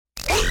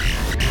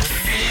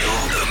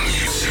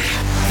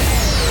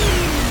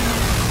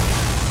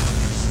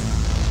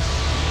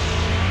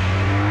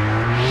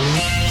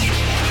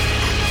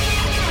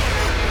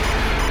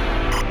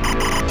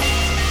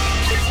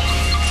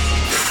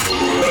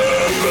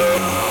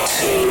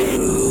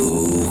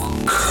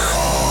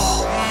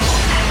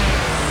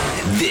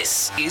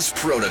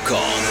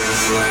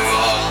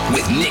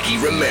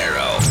Ricky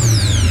Romero.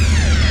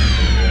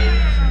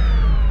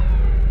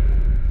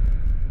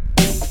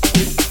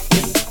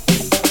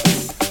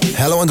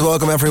 Hello and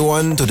welcome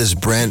everyone to this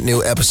brand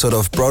new episode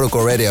of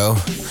Protocol Radio.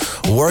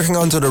 Working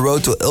onto the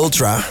road to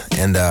Ultra,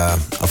 and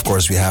of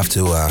course we have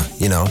to,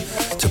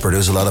 to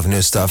produce a lot of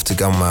new stuff to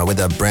come with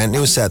a brand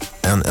new set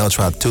on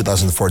Ultra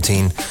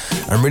 2014.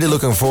 I'm really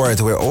looking forward.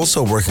 We're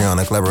also working on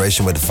a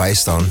collaboration with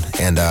Vicetone,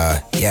 and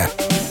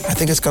I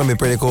think it's gonna be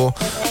pretty cool.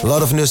 A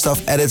lot of new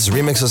stuff, edits,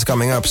 remixes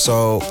coming up,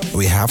 so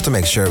we have to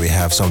make sure we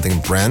have something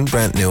brand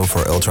new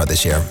for Ultra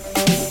this year.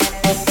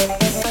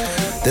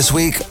 This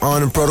week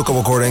on Protocol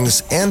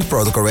Recordings and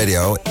Protocol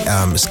Radio,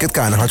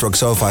 Skitka and Hard Rock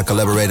Sofa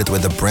collaborated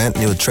with a brand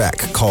new track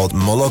called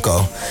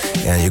Moloko,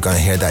 and you're gonna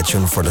hear that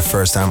tune for the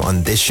first time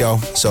on this show,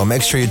 so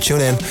make sure you tune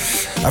in.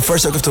 Our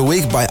first hook of the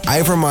week by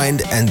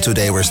Ivermind, and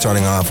today we're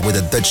starting off with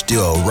a Dutch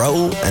duo,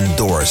 Raoul and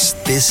Doors.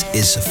 This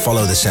is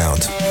Follow the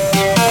Sound.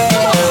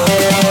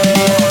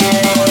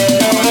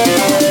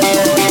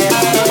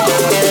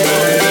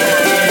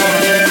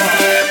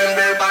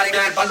 Everybody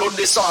can follow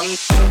the song.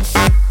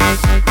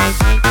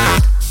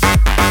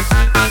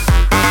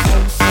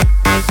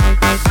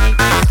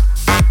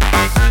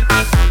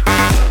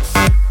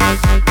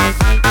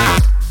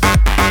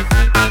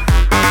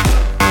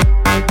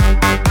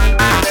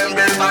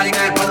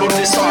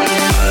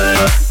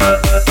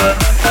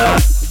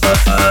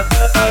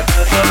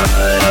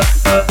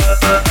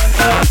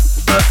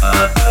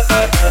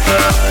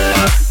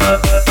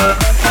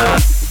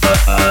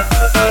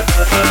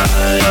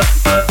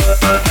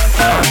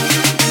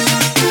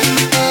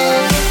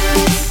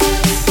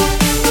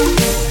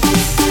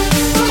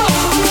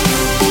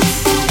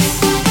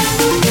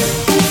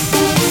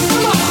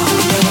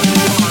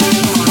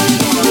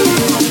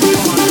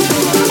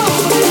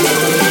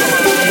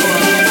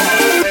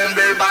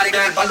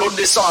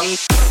 Song.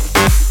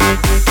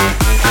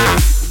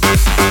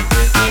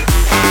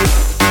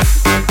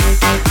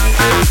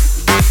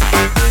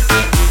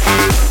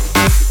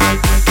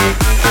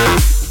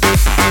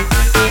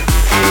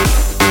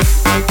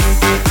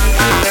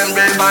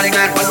 Everybody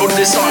can follow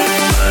this song.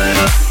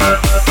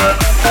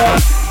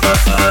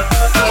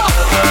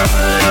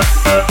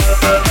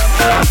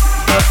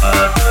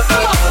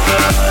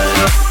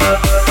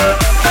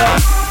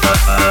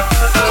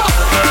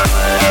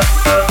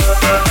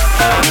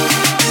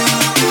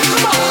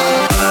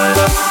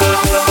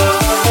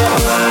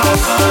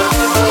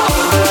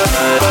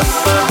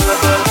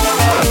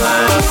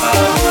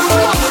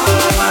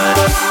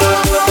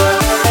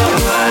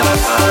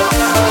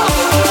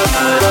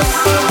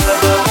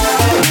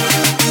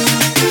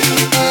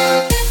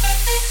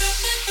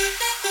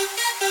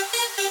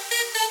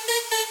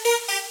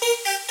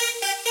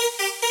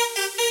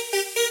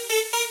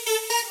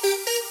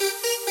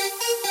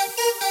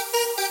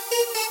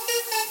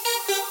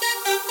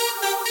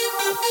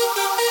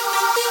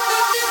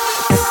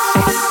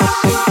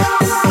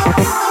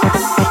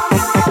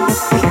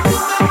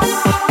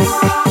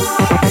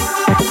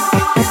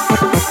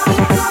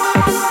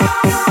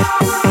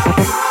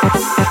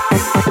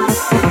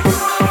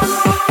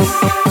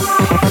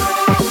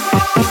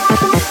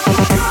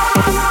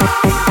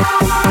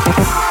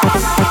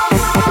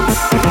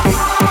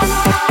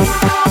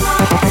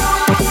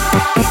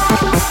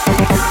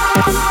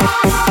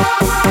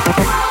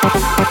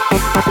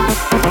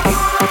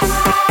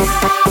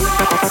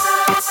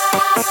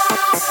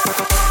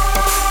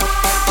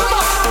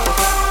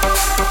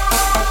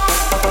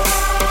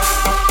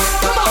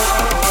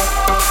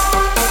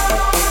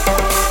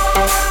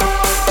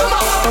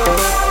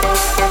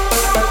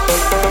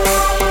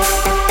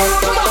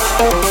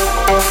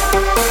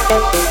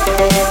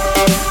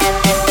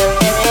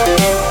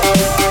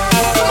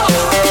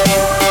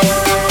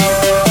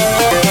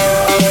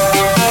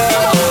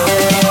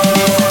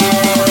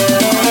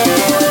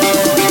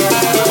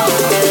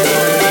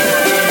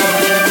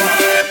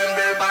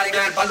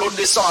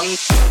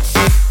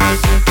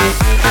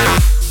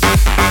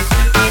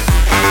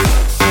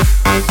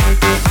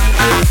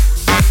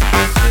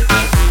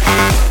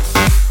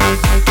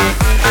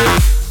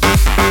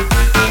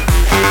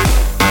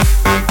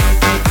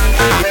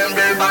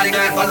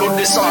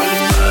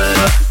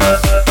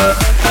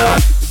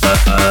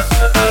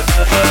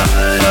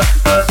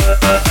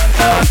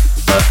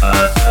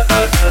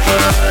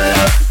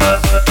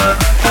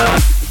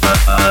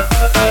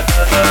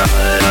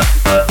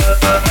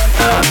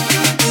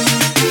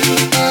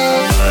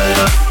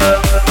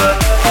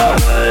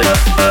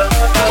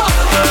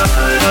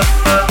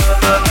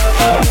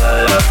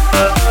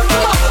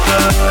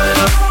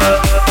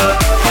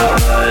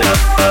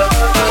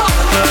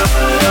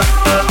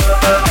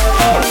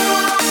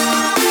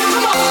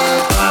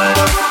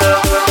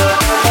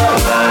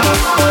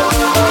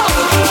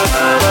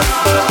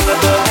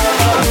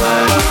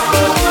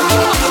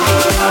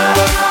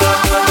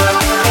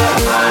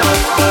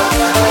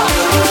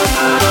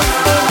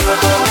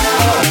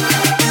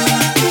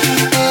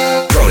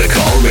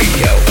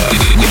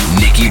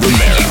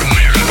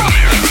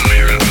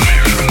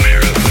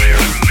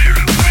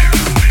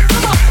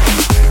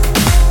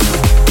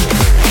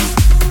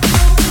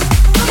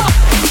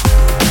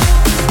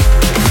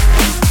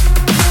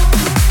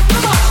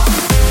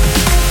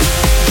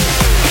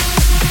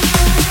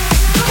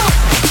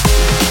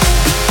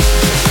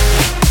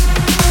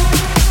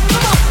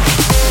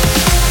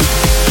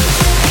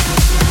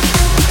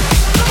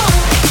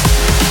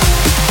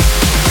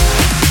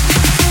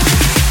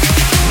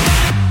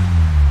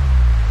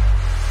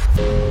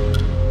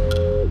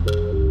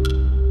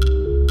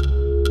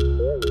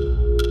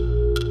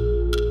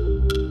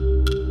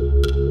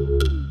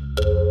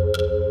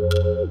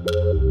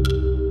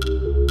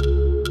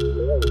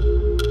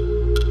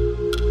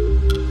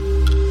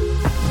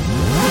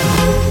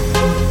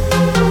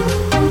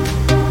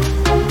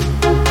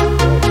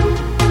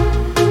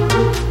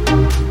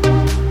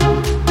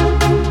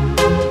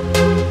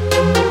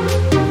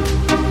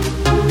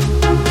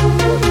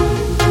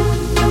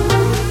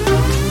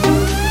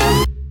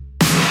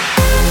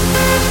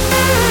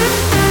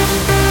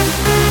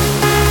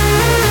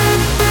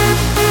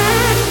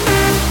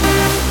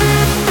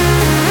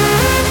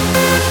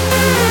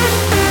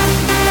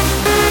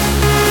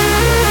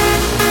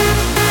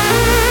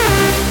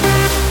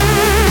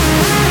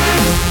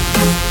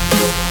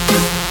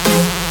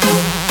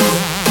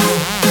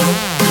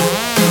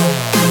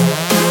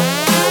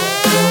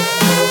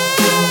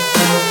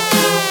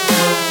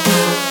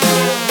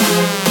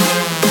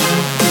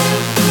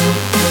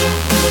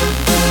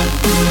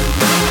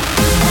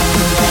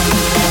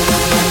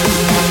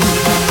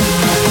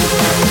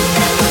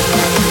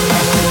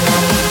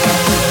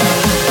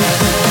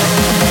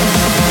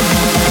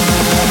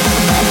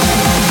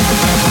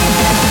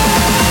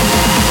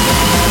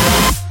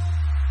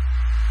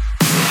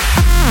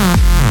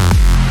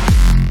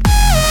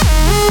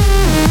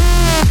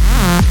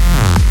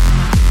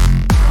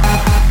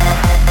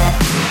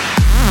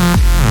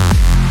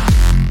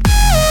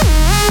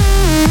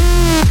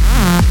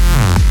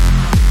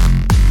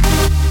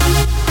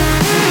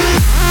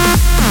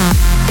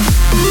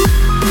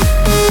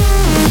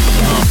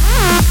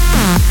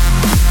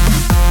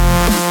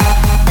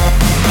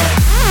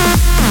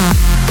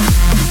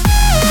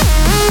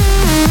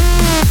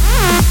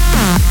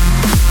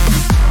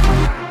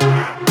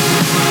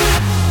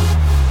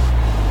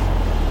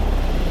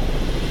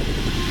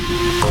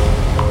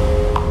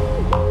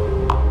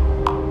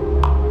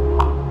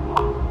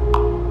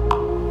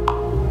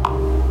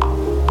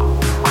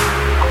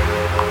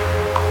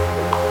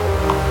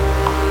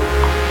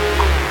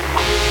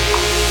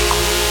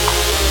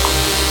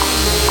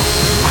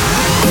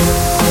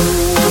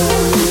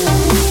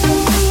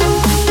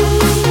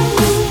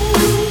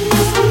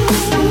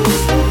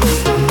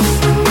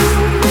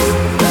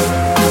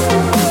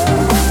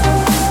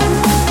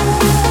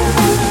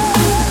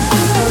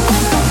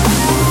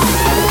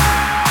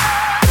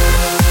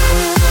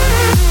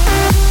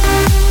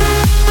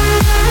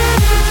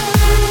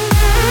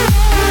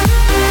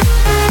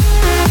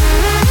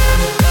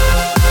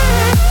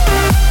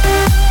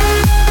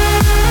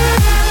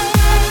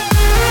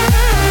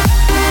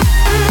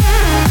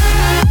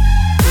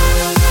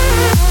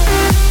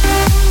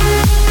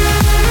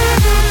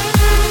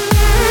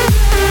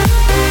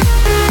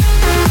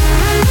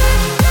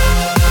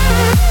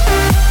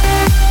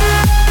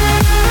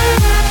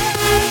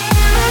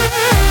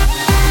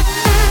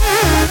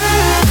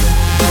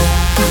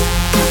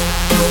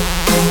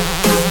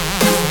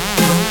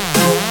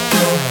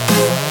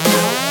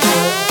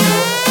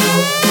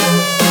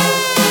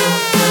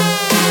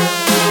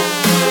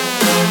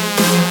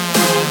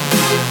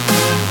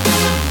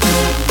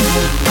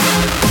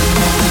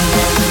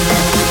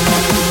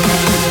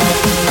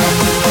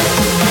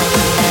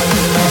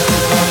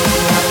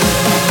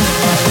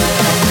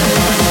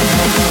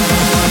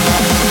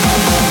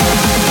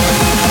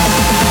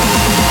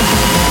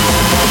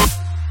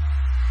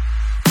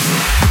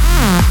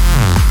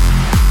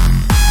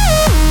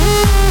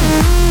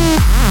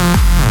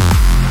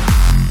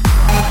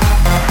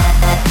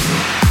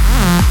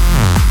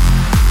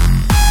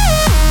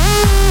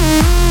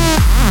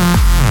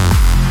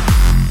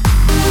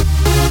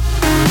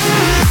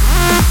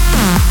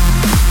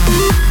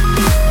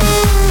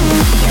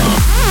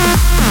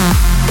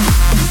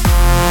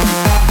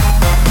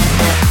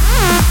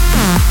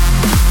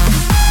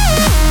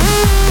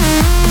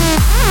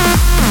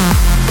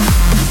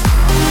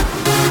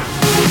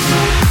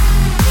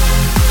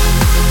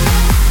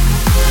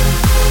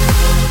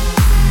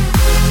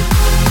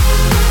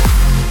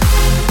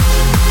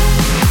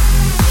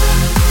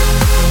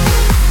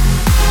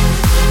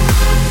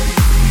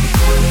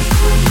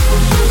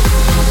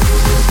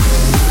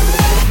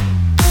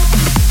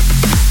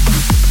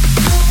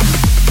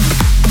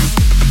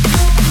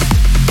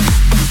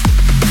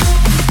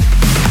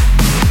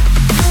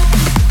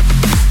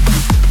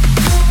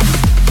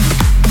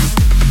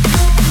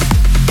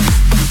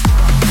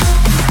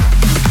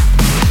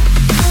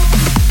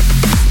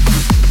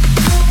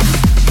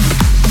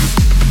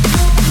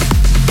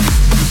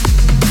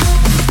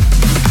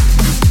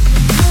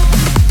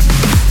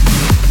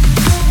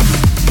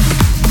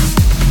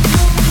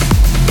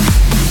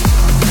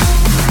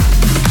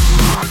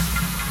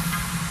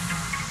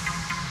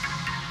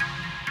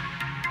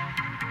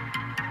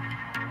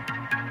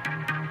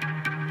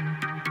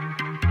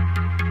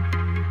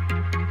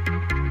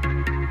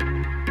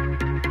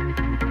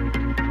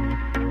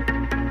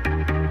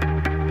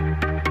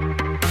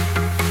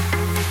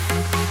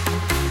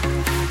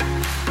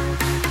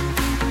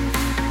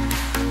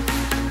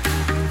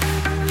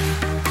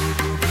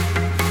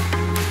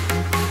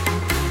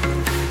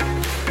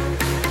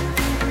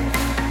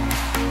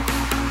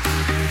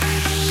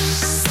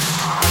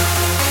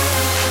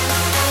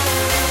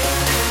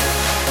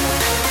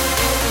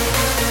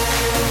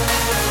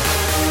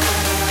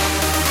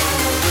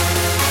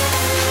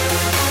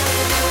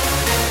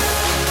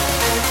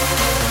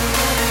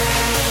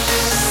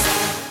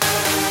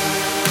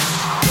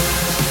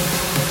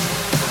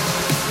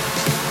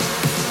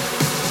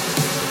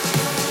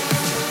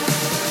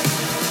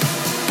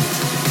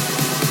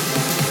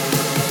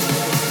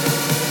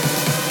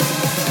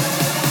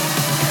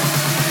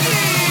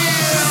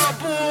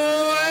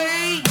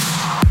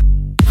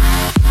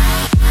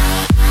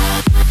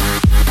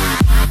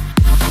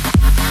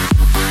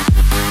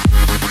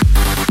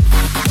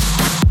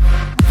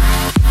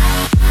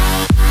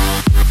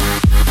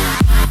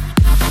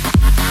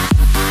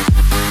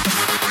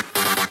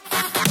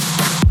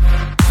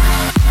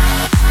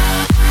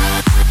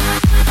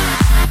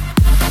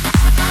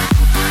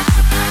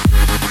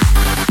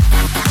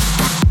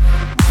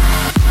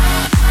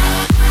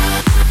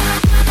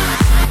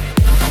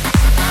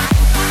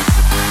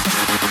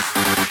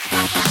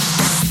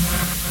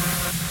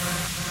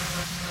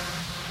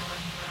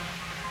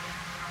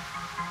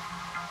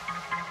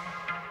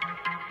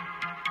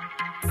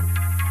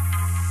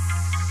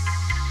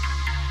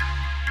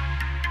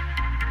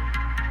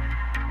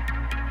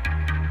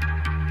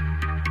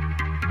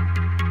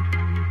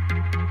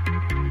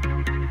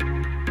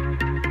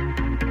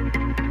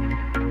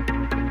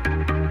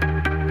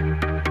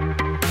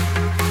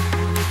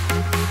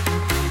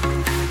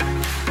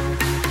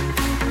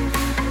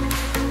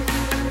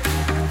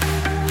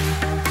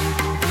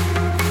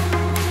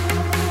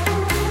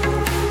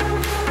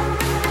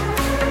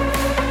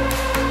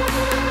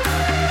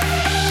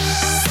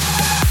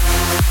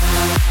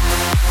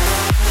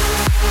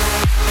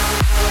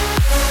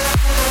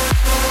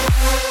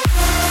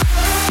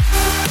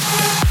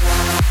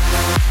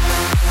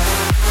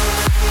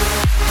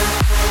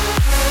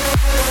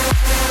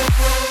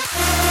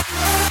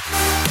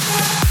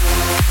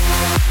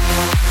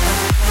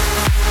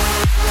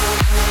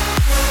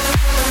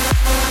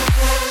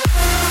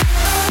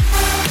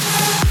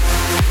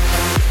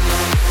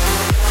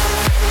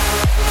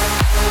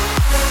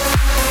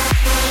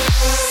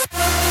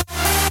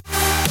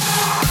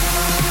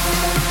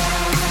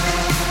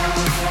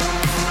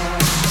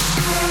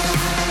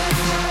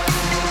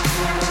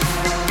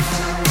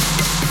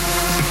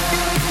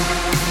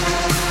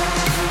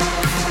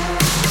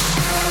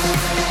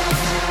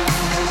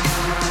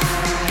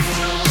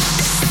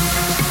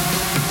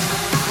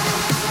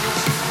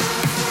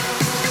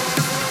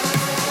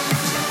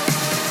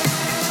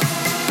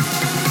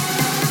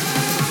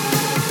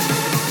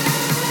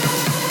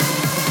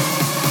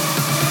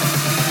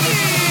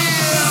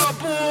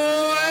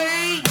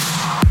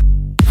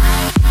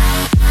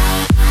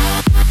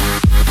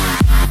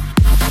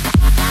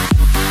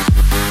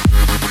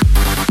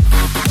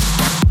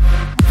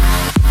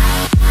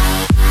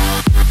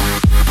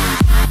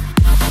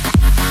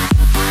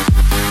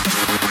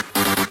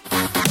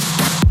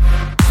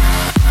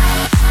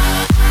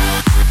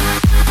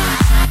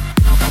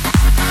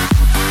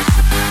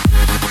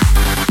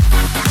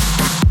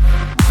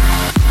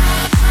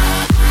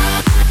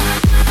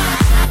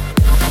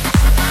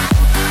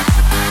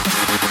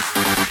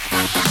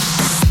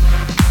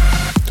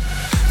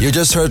 You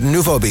just heard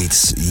Nouveau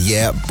Beats,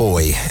 Yeah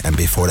Boy. And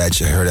before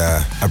that you heard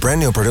a brand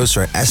new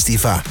producer,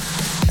 Estiva.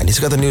 And he's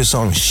got a new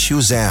song,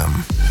 Shazam.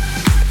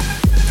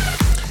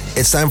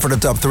 It's time for the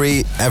top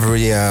 3.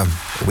 Every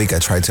week I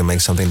try to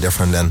make something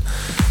different than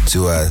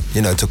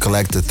to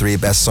collect the 3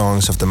 best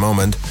songs of the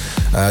moment.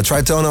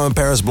 Tritono and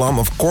Paris Blom,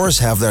 of course,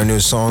 have their new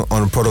song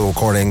on Protocol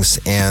Recordings,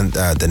 and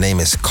the name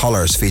is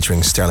Colors,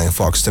 featuring Sterling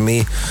Fox. To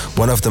me,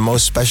 one of the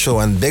most special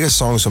and biggest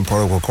songs on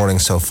Protocol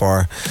Recordings so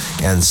far.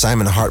 And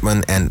Simon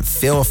Hartman and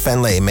Phil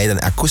Finlay made an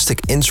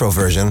acoustic intro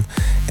version,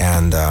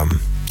 and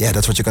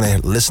that's what you're gonna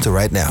listen to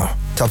right now.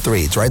 Top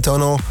 3,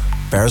 Tritono,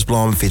 Paris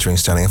Blom featuring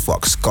Sterling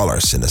Fox,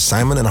 Colors, in the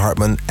Simon and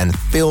Hartman and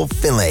Phil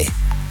Finlay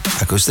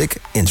acoustic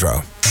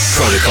intro.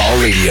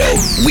 Protocol Radio,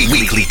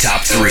 weekly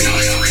top 3.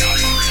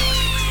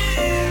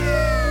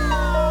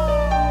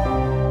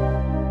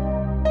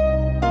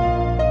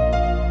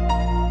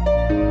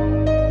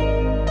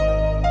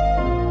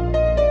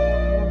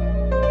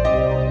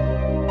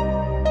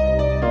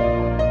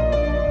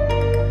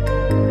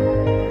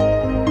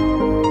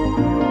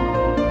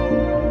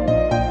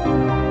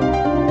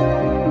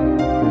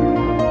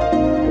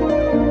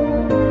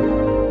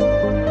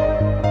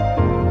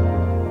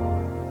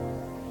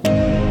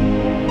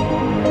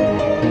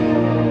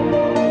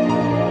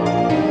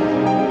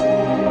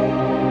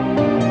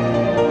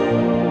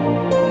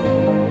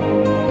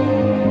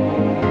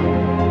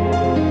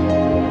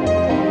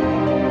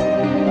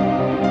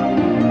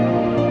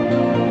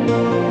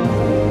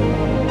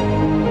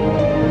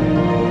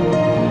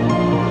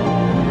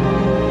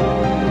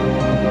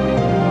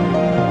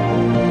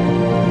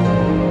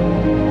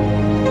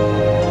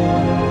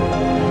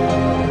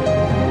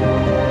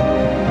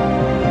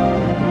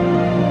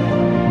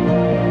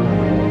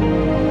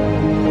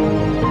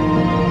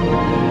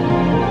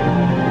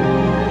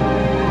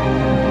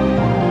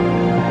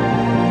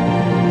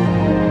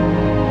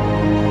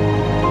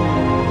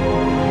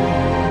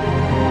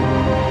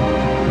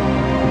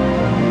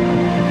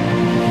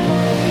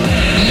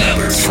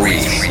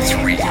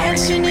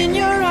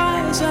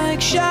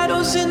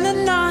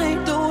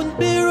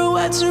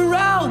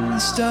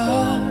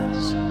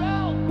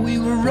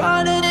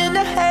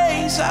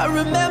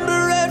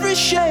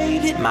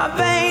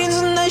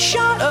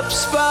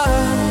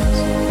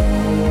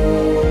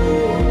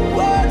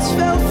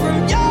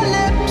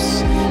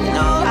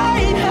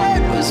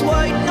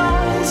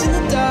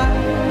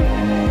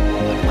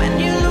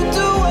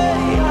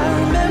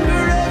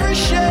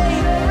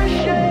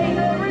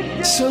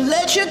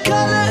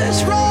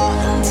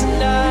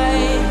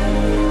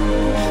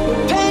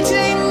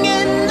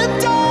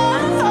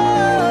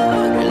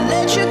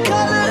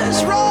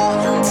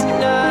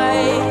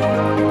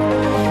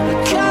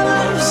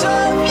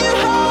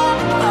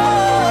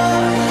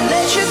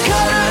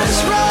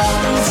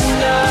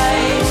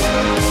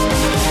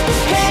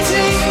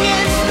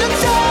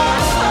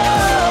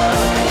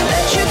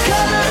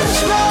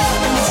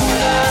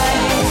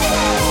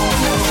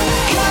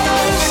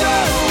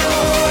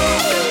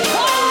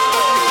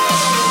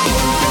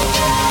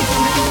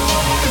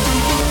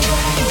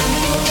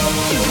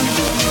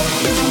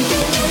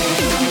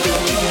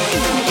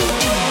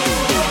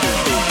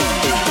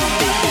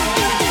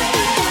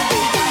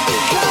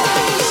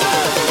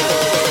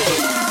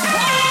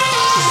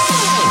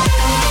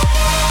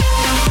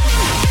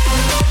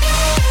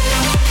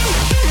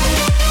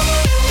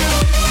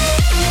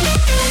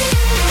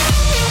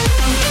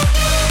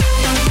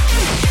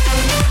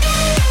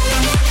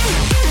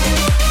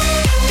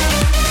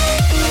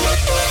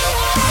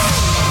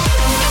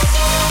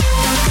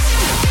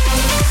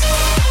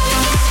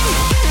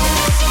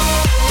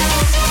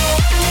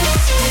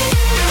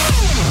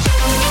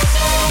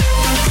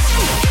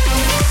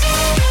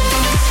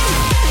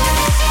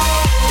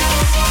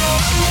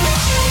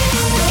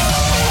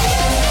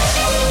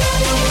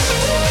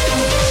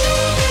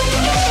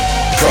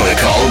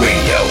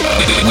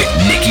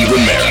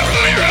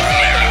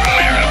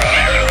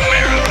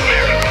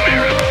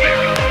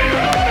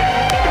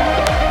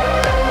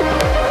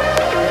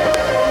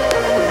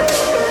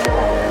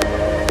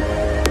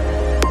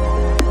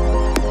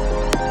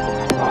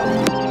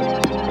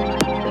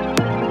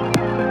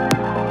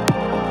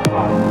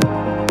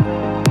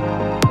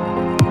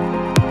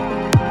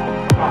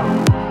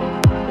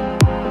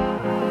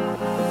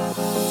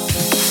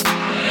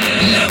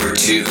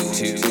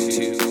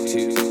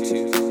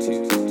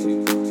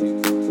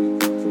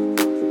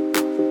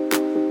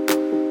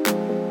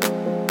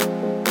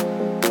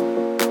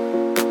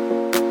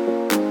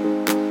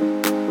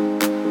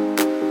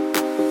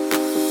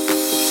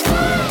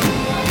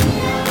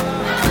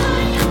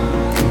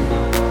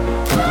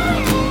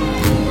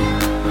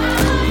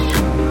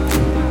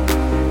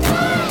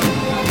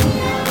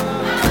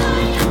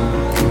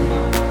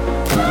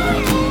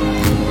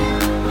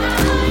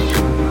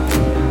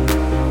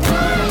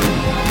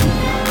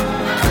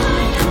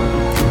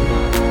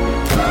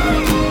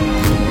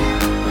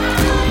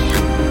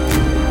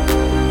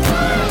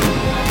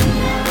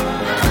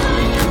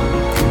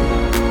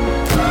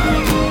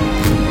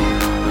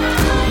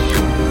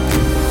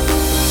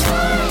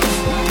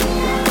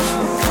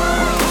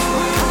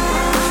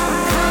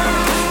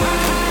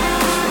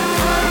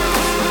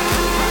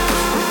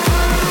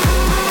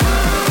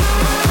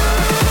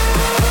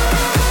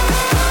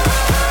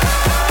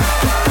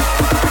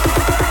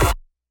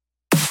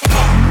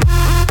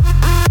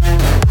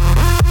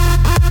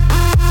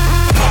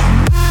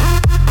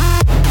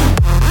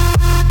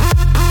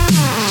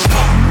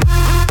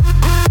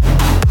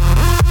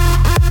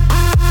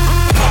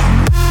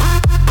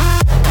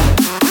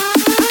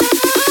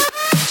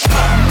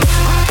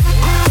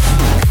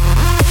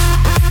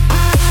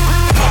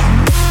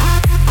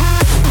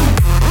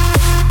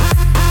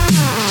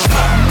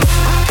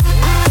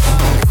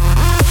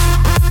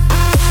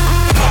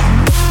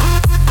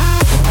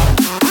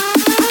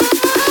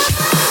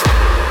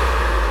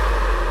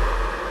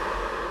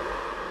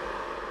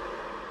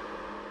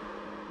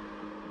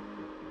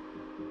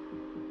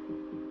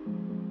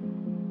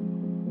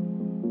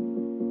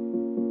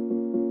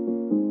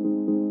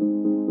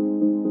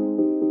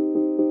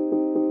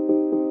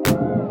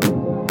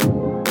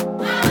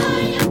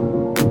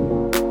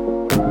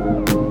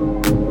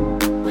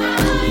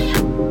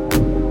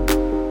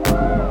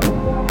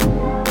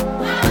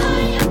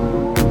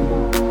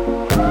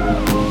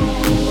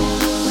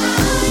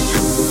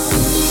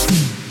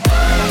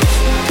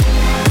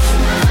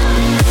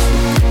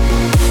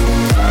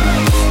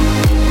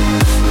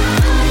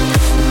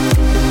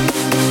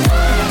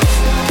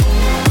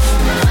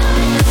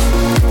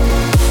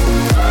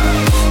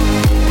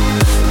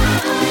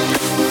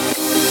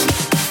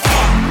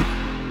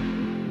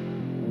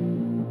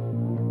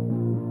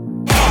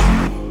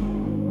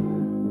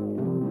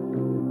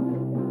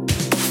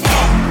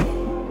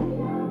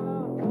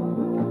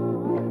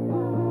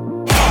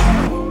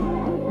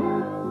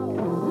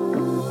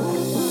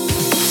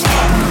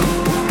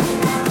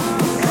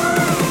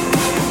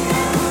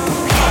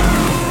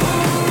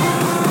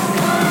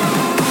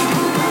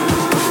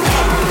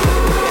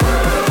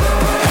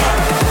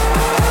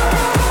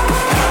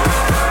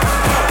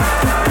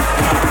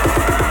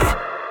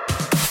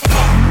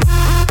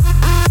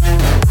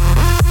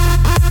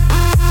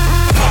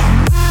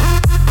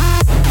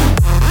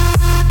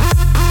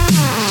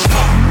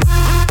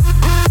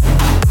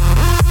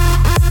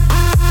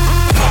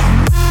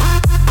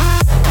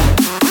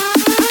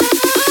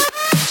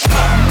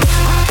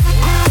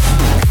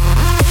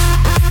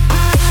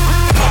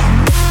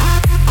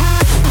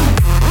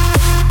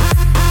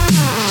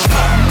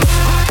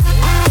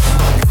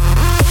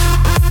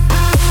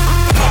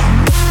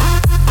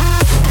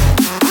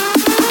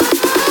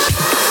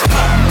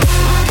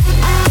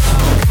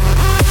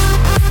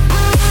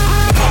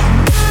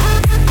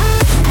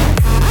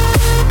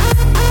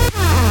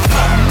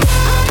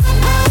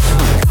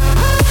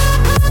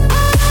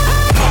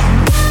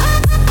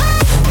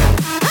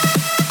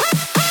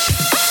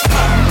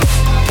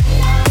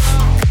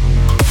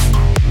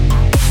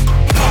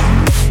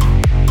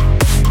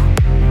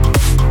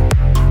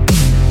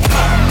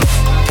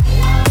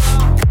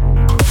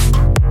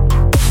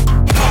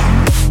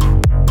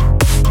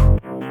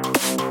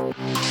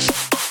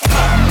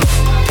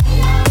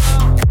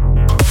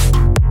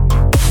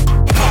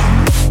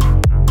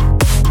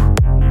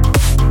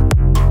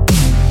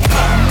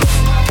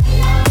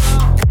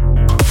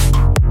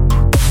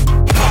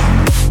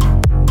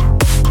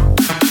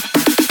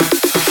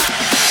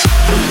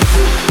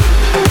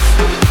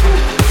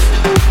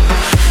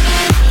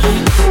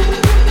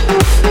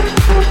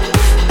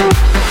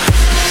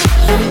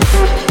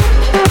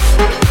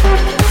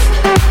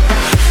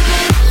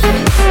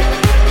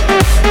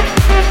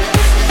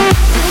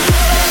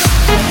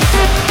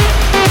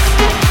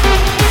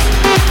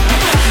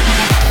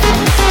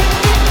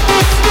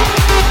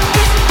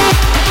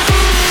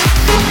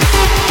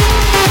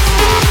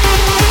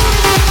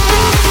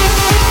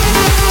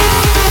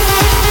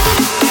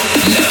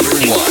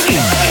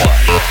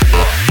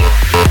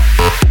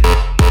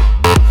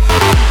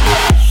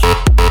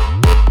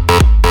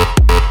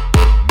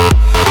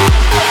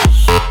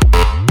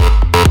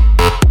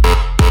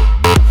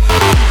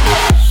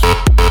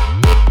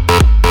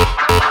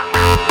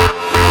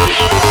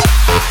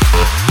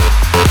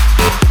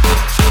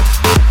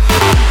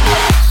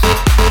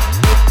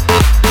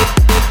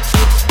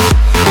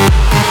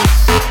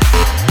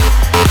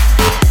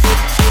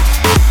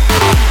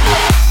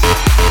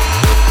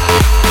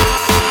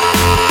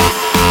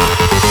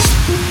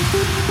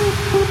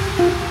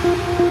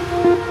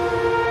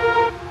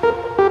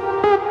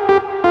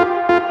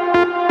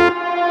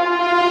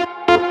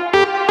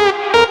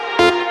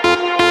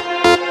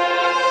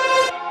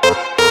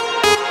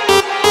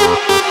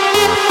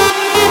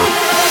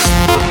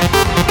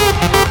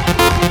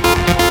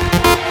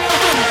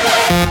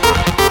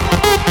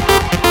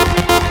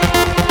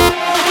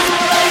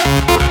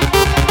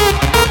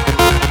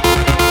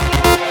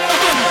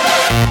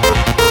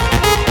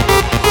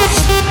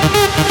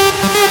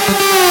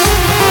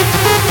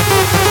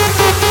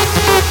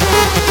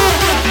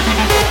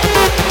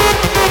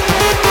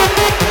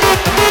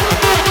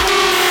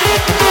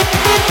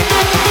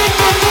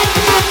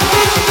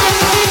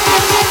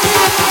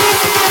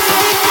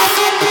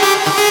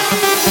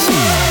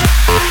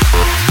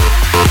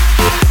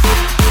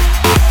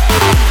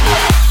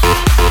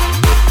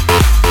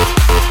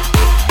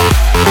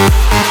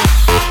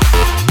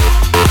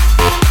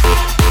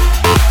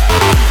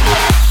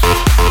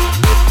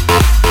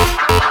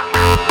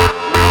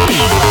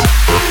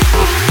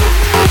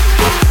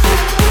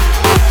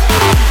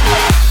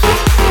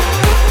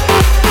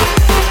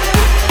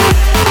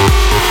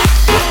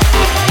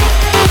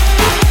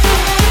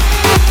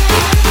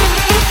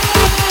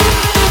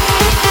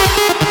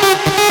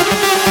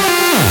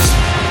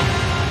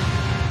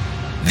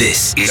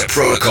 This is a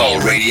Protocol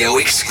Radio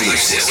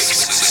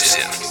exclusive.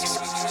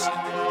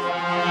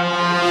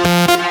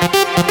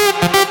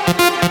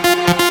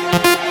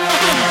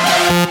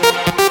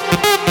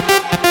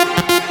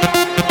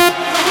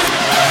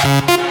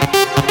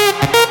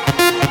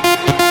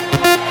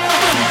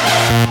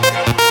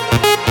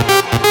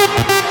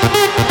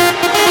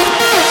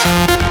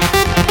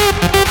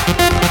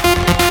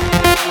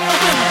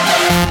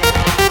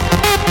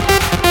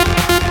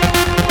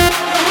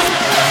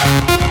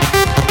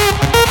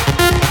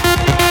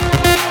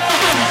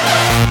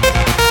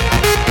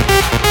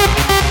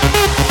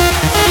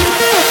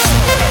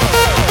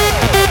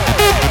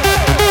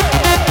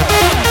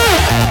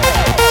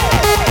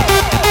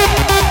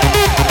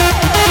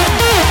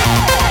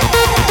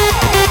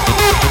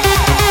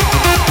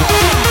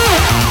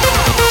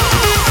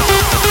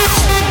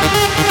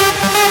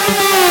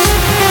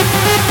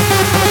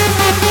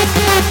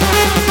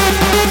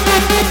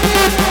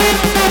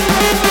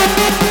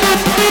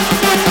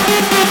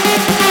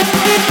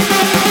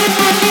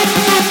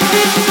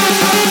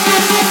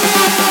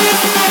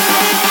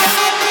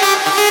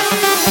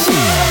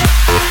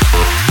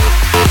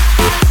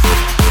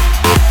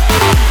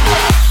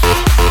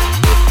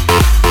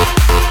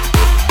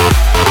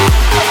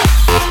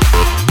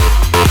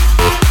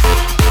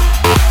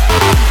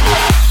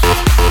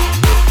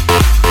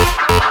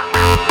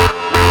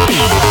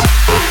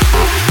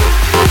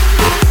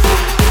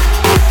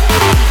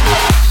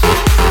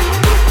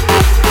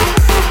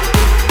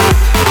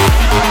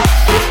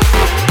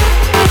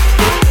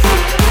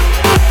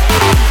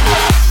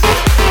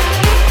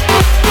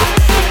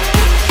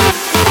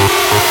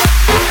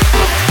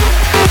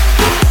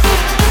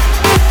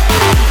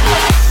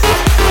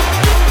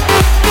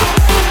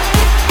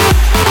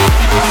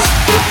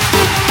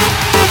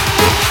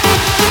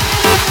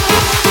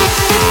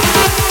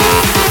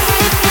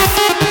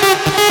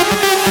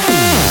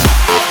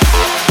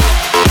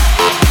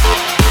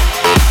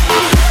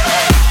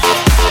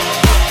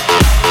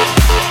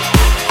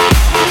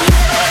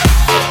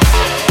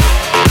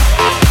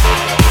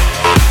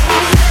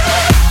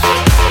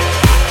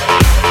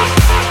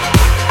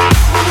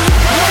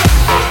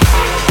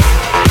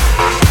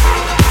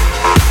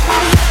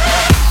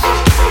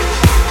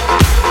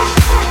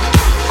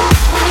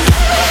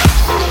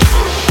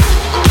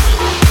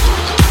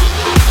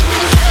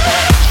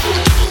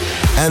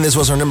 And this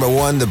was our number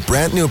one, the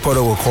brand new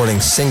Proto recording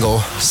single,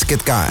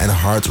 Skitka and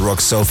Hard Rock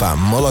Sofa,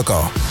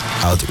 Moloko,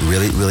 out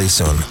really, really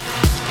soon.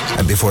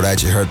 And before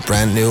that, you heard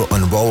brand new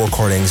on Raw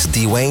Recordings,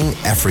 Dwayne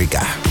Africa.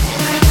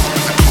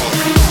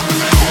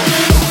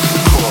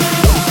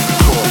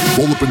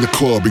 Roll up in the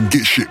club and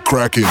get shit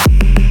cracking.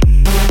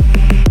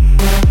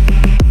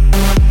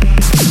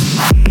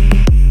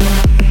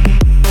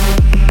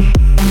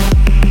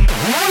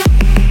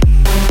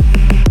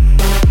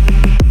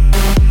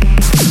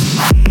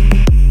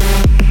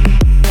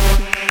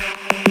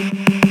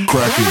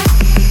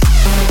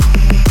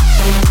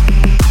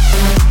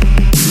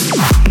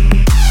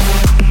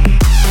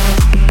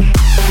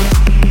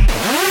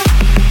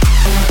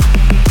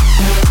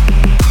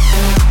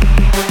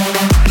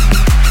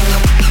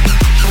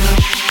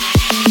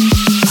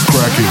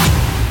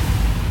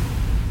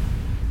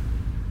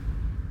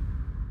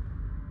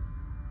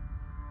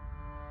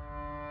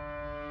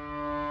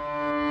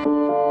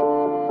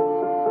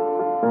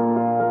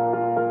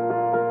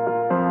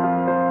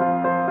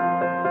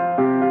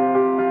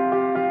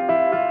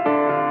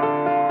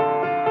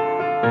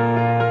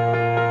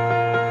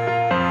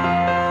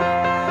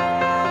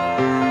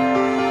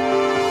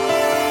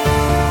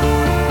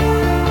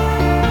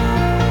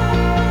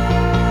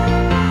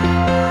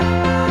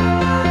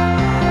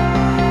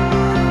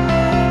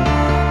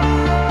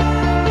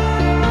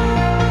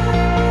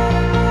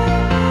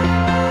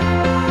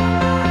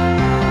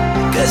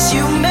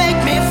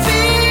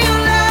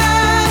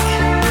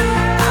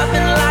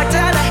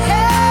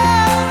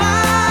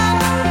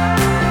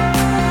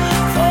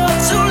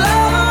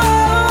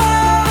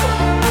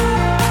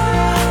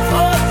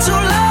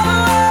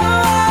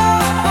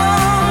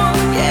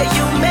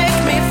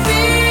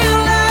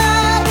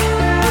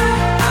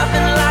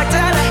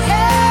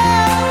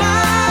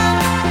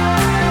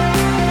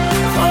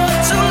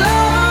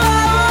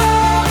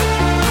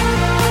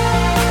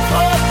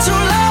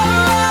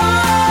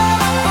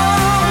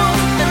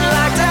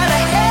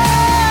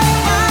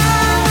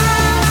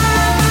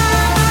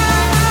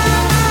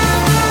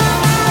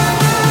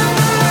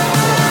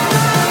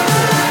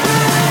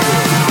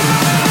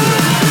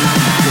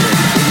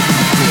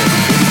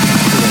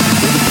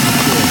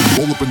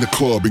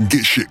 Club and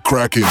get shit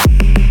cracking.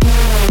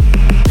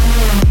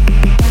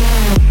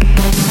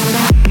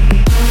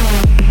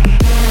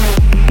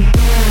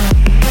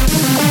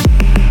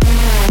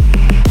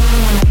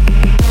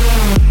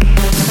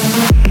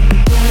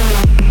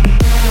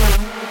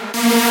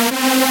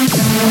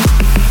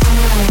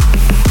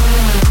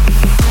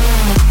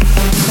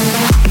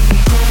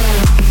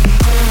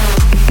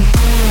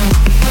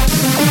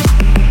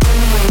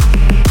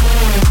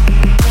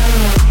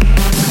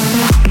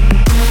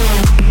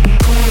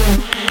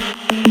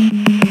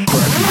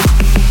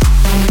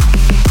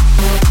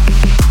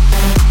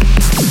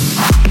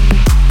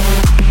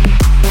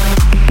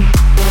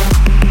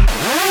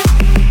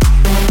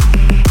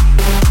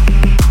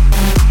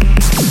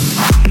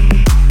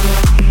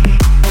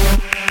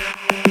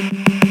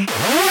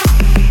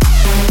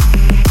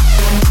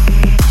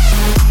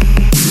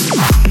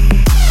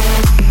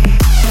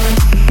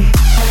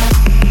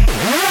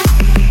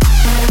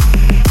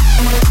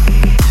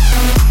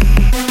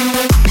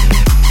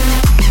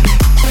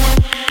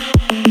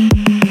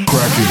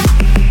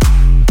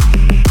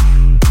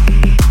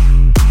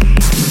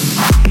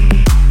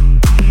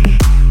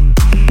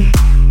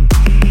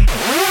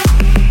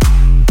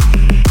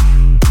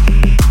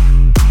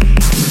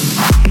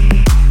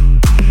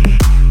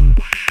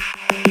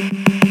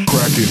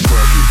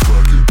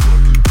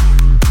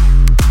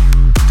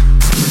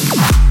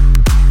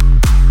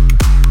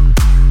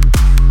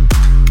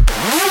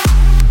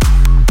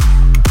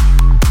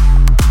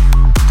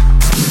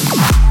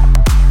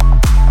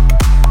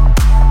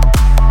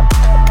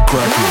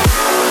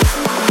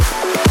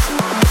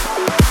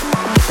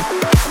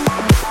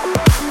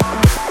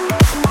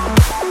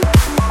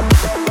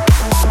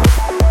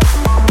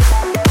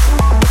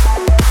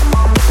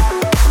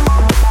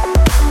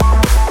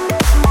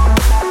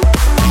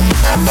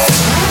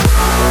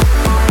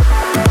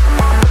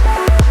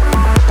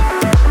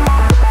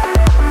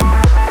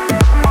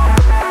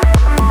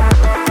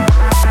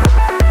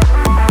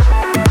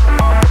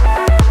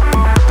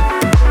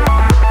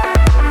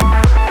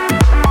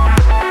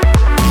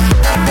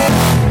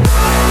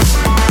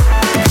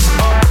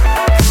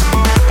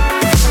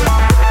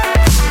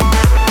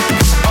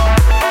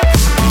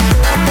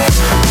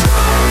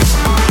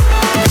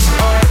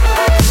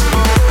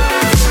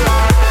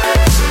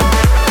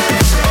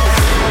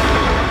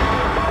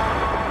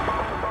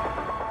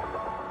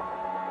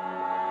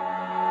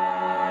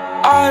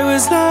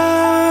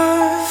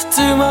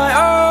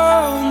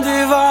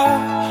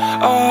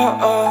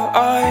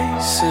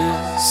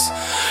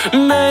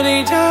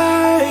 Many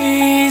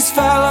days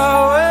fell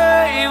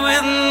away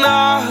with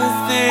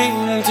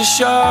nothing to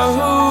show,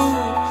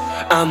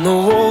 and the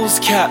walls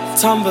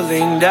kept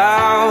tumbling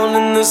down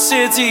in the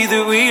city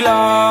that we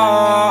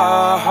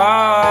love.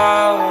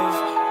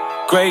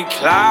 Great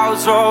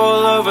clouds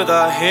roll over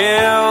the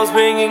hills,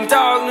 bringing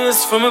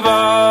darkness from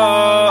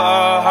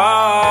above.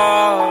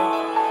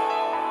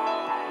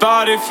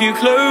 But if you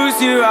close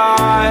your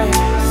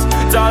eyes,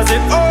 does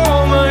it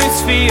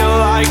almost feel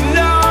like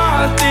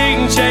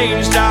nothing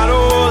changed at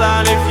all?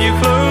 And if you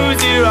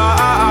close your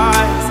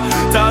eyes,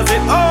 does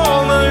it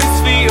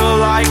almost feel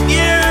like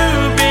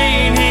you've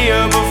been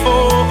here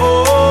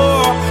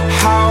before?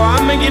 How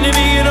am I gonna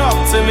be an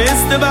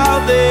optimist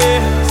about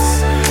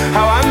this?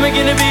 How am I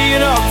gonna be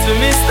an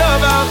optimist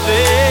about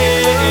this?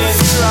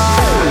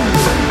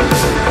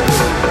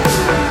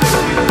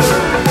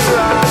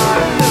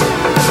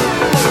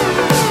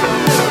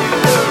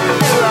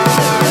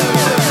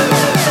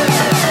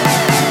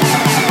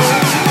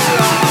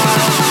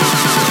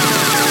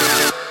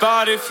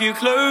 But if you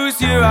close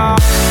your eyes,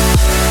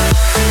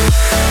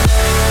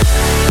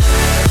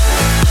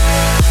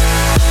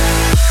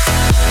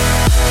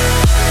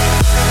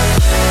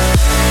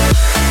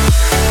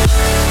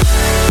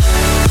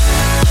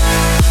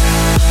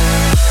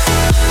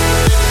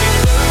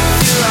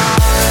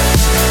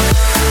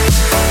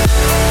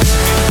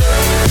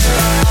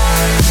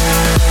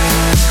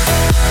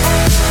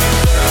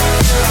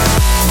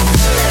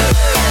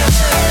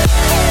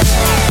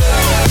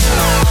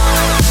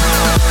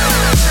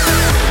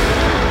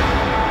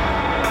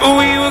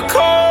 we were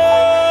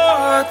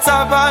caught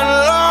up and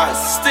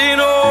lost in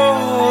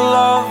all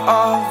of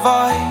our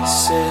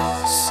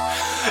vices.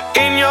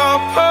 In your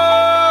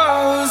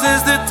pose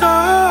as the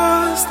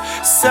dust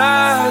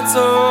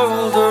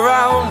settled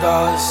around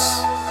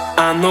us,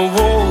 and the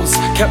walls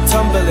kept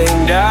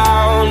tumbling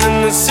down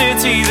in the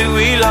city that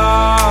we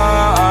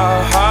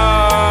love.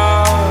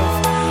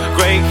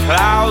 Great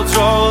clouds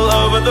roll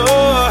over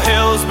the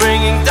hills,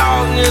 bringing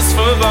darkness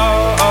from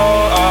above.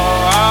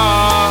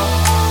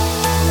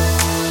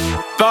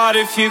 But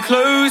if you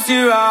close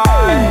your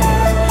eyes,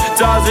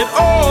 does it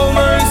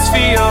almost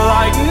feel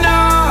like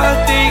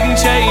nothing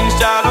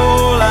changed at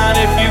all? And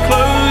if you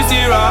close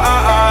your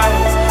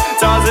eyes,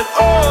 does it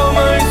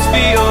almost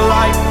feel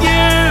like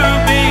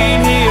you've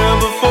been here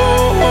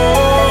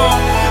before?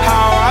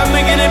 How am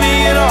I gonna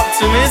be an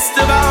optimist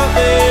about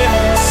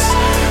this?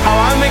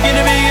 How am I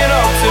gonna be an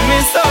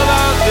optimist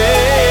about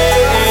this?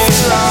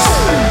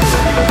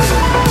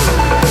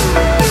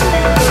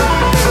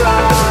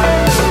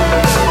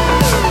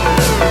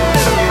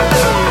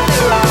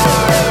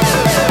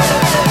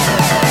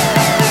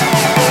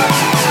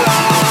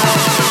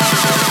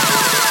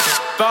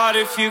 But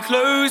if you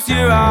close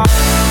your eyes,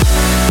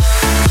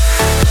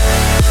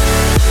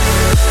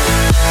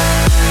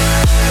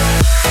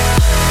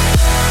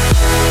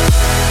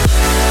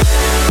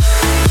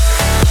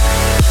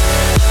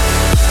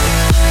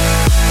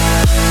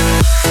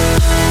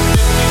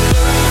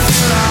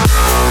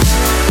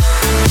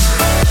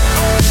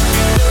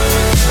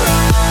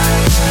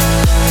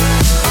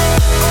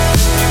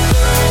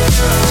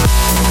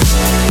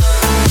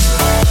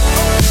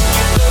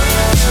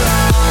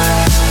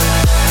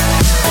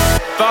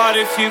 but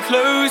if you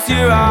close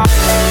your eyes,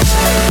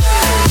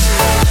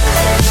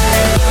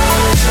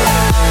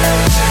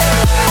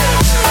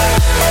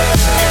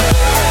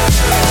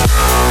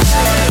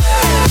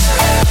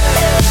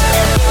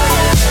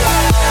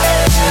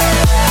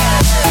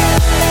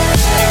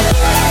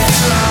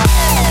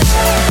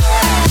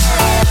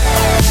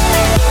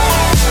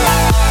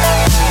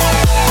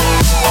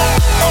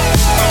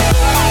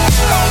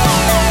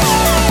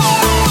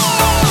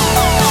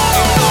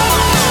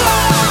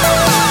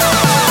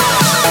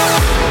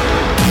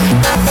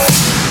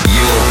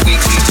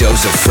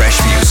 dose of fresh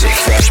music.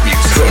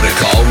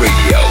 Protocol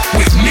Radio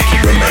with Nicky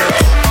Romero.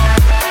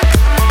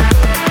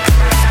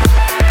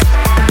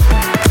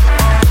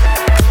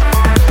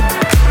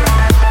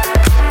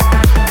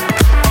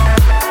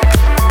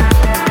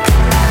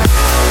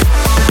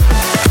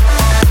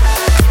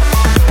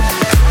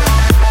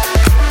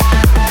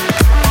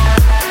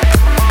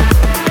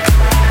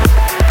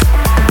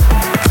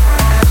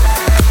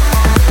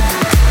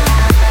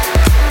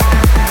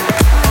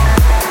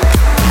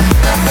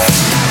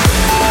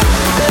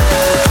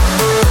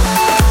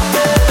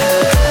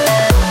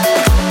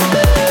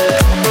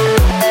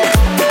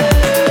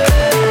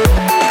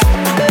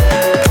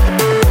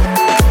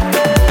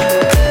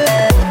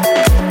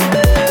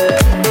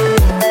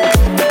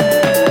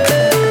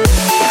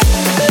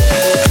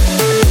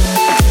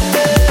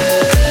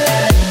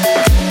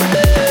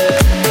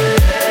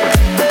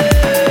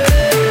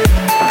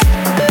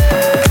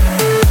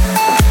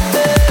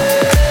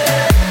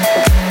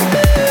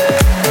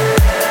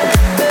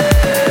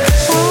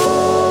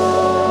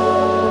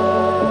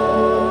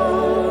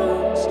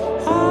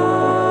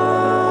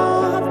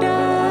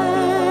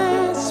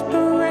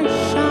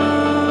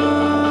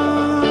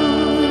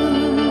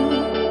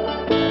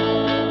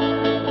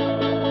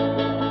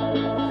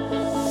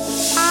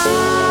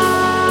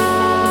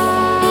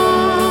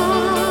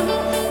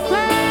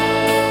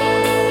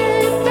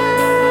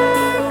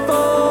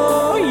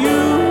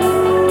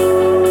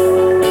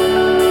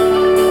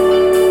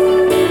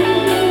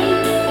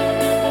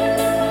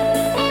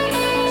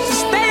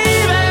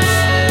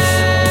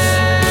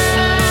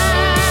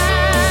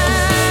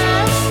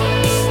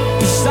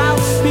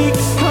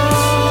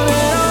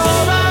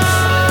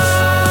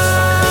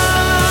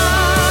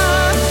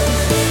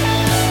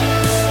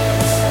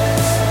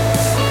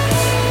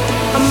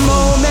 A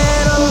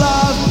moment of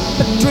love,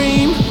 a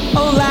dream, a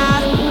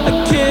lie, a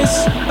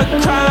kiss, a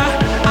cry,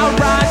 a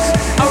right,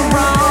 a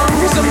wrong.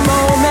 It's a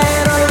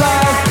moment of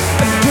love,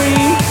 a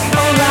dream,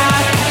 a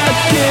lie, a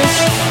kiss,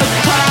 a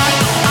cry,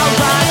 a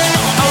right,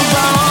 a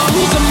wrong.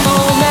 It's a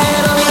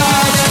moment of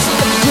love,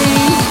 a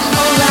dream,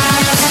 a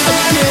lie, a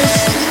kiss,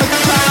 a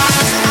cry,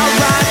 a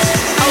right,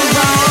 a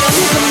wrong.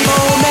 It's a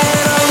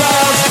moment of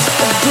love,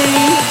 a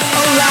dream,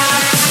 a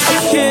lie,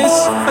 a kiss,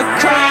 a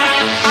cry,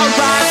 a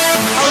right,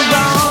 a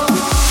wrong.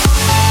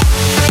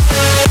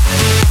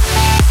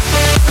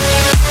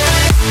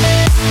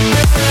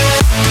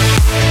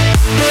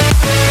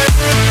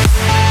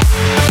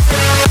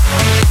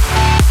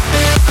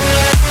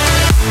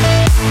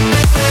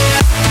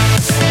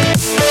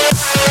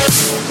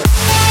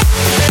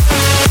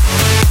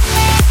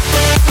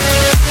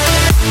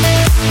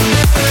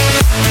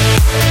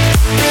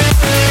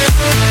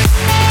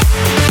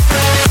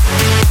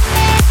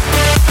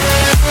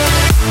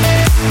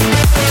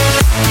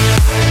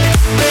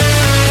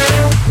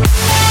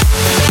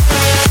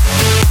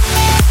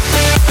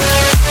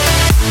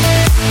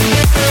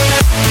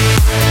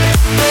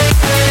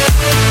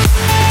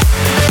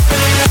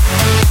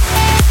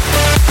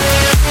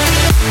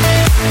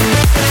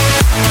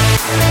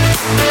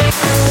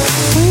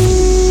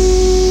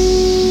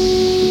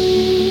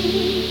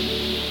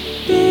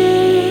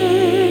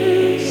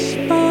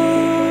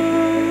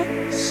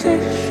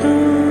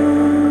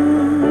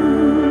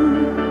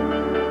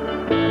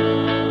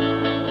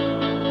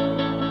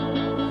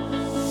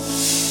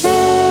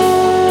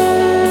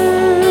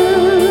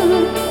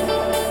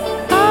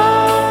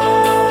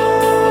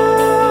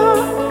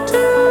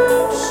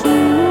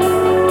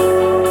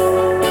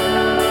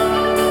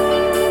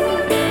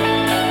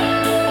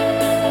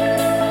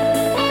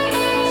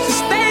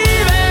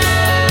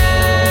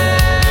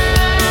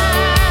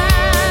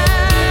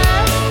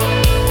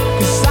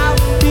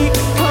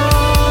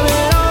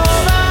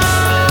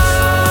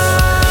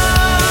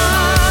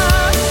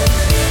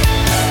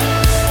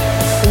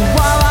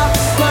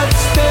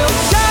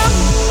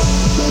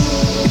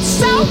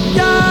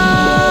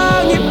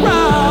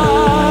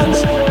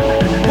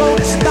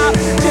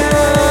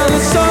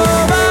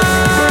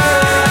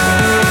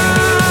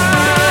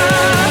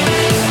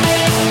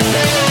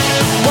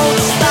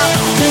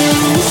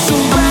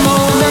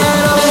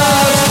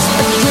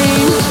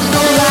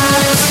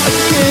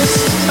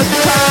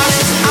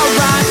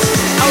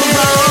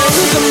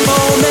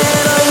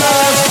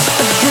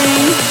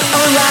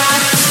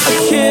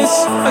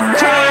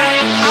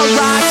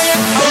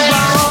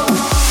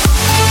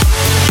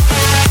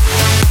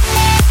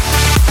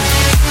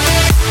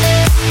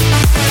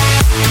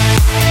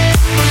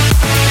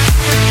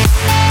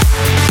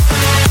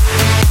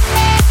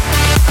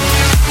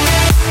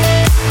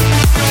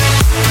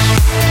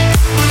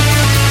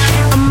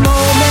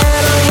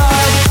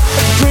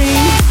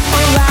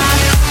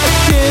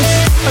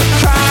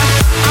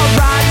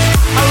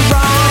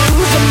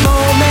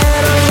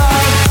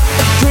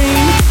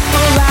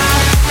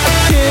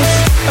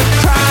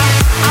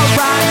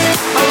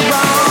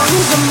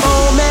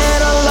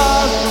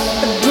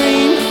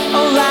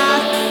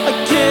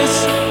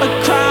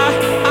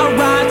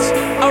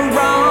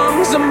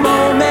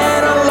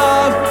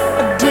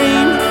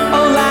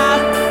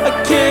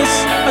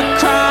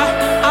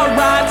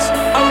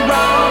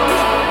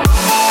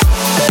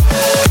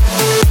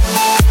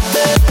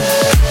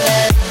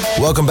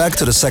 Welcome back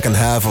to the second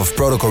half of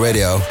Protocol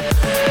Radio.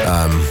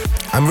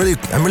 I'm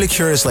really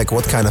curious, like,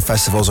 what kind of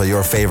festivals are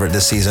your favorite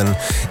this season?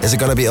 Is it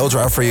going to be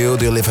Ultra for you?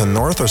 Do you live in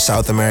North or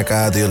South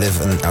America? Do you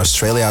live in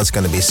Australia? It's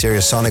going to be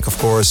Sirius Sonic, of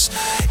course.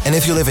 And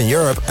if you live in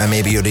Europe, and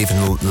maybe you don't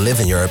even live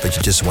in Europe, but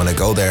you just want to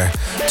go there,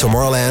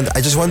 Tomorrowland,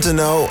 I just want to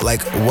know,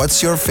 like,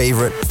 what's your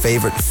favorite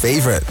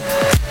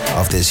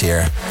of this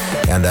year?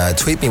 And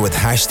tweet me with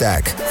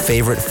hashtag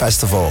favorite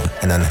festival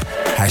and then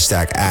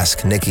hashtag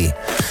ask Nikki.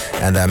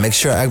 And make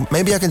sure,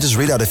 maybe I can just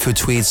read out a few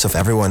tweets of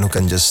everyone who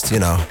can just,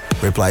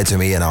 reply to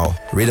me, and I'll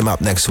read them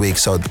up next week.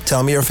 So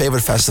tell me your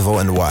favorite festival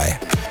and why.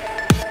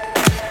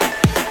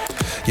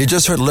 You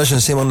just heard Lush and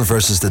Simon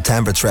versus the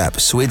Tampa Trap,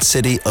 Sweet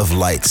City of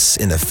Lights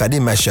in the Fetty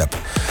mashup.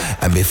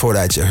 And before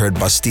that, you heard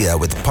Bastille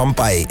with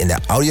Pompeii in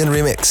the Audion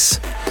remix.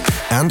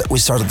 And we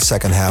started the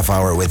second half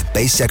hour with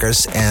Bass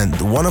Checkers and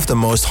one of the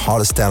most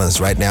hottest talents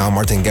right now,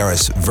 Martin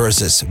Garrix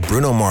versus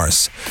Bruno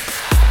Mars,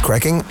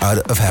 Cracking Out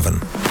of Heaven.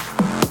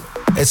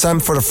 It's time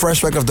for the fresh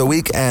track of the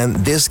week, and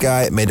this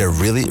guy made a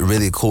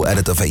really cool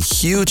edit of a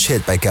huge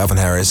hit by Calvin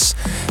Harris.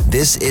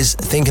 This is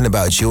Thinking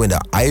About You in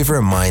the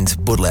Ivor Mind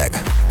bootleg.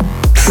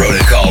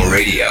 Protocol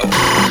Radio.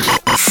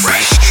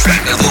 Fresh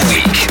track of the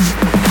week.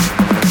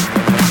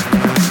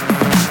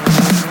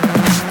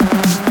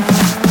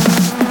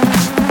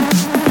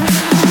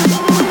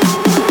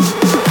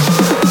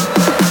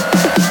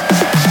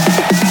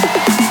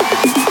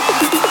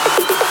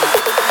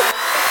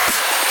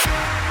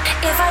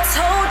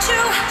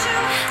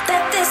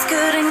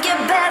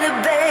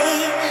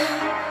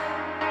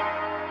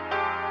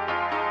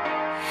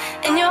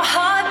 In your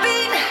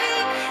heartbeat,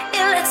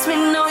 it lets me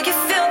know you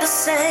feel the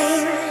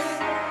same.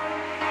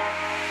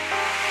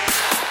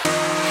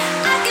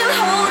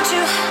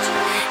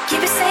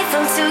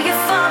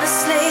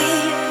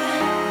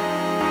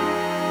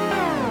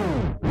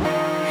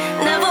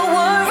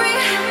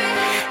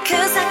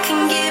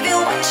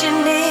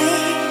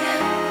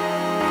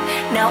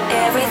 Now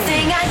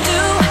everything I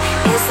do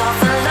is all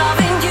for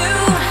loving you.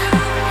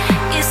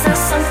 It's not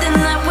something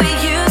that we're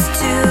used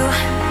to.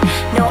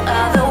 No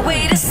other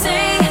way to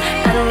say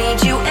I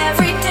need you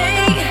every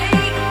day.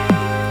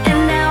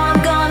 And now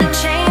I'm gonna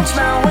change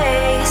my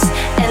ways,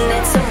 and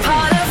it's a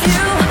part of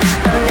you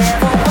I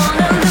never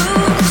wanna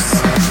lose.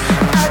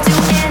 I'll do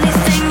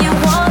anything you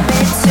want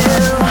me to,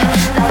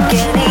 like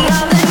any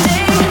other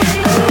day.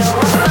 I know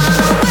I'll find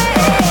a way.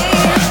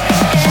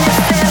 And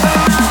if ever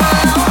I'm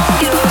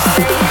alone, you'll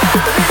say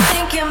I've been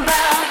thinking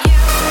about you.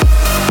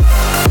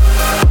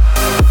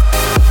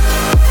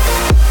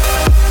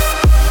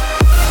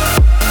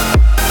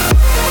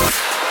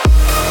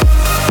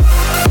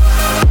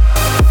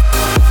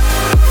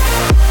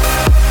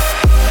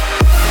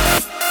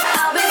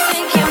 I've been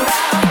thinking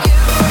about you.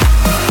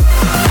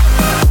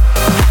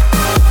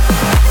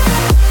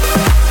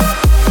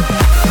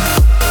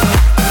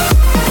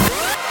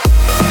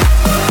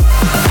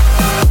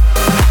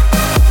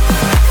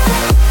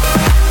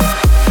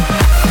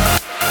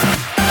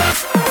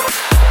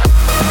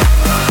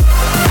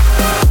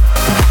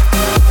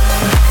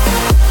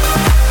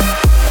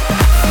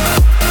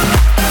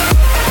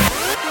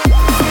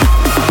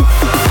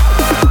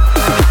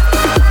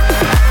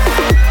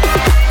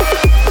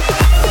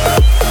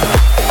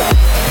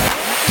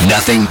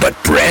 Nothing but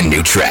brand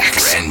new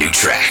tracks. Brand new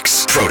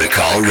tracks.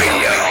 Protocol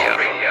Radio.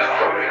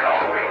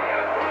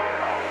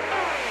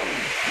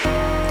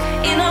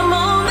 In a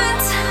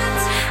moment,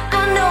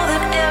 I know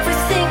that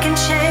everything can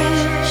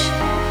change.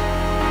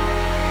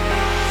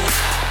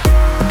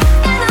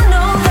 And I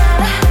know that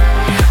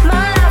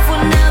my life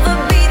will never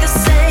be the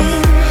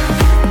same.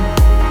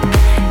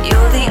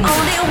 You're the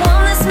only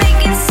one that's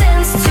making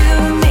sense to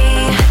me.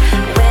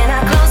 When I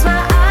close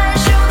my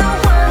eyes, you're the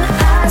one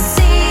I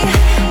see.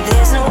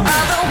 There's no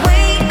other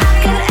way I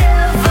can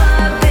ever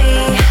be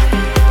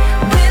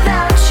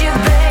without you,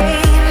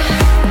 babe.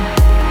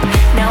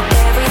 Now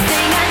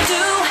everything I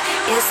do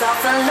is all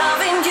for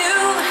loving you.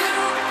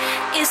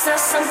 It's not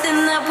something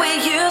that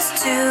we're used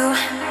to.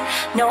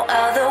 No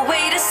other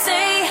way to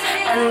say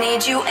I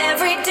need you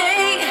every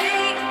day.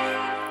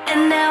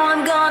 And now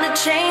I'm gonna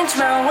change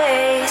my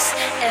ways,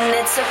 and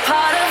it's a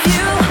part of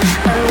you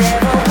I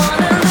never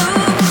wanna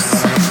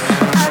lose.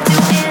 I'll do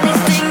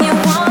anything you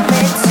want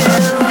me to,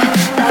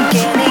 like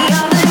any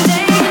other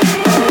day.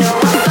 I know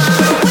I'll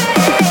find a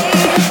way.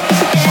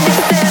 And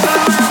if ever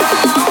I'm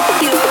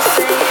alone, you'll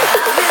say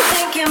I've been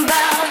thinking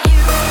about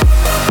you.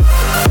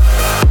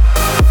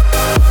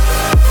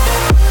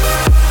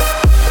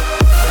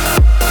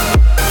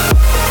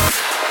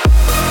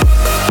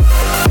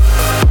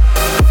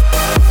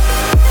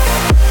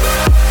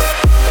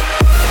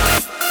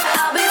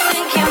 I've been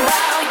thinking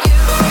about you.